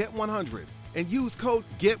prizepicks.com/get100 and use code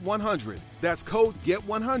GET100. That's code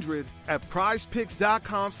GET100 at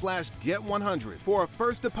prizepicks.com/get100 for a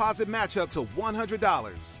first deposit match up to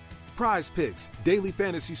 $100. Prize Picks, daily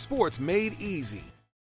fantasy sports made easy.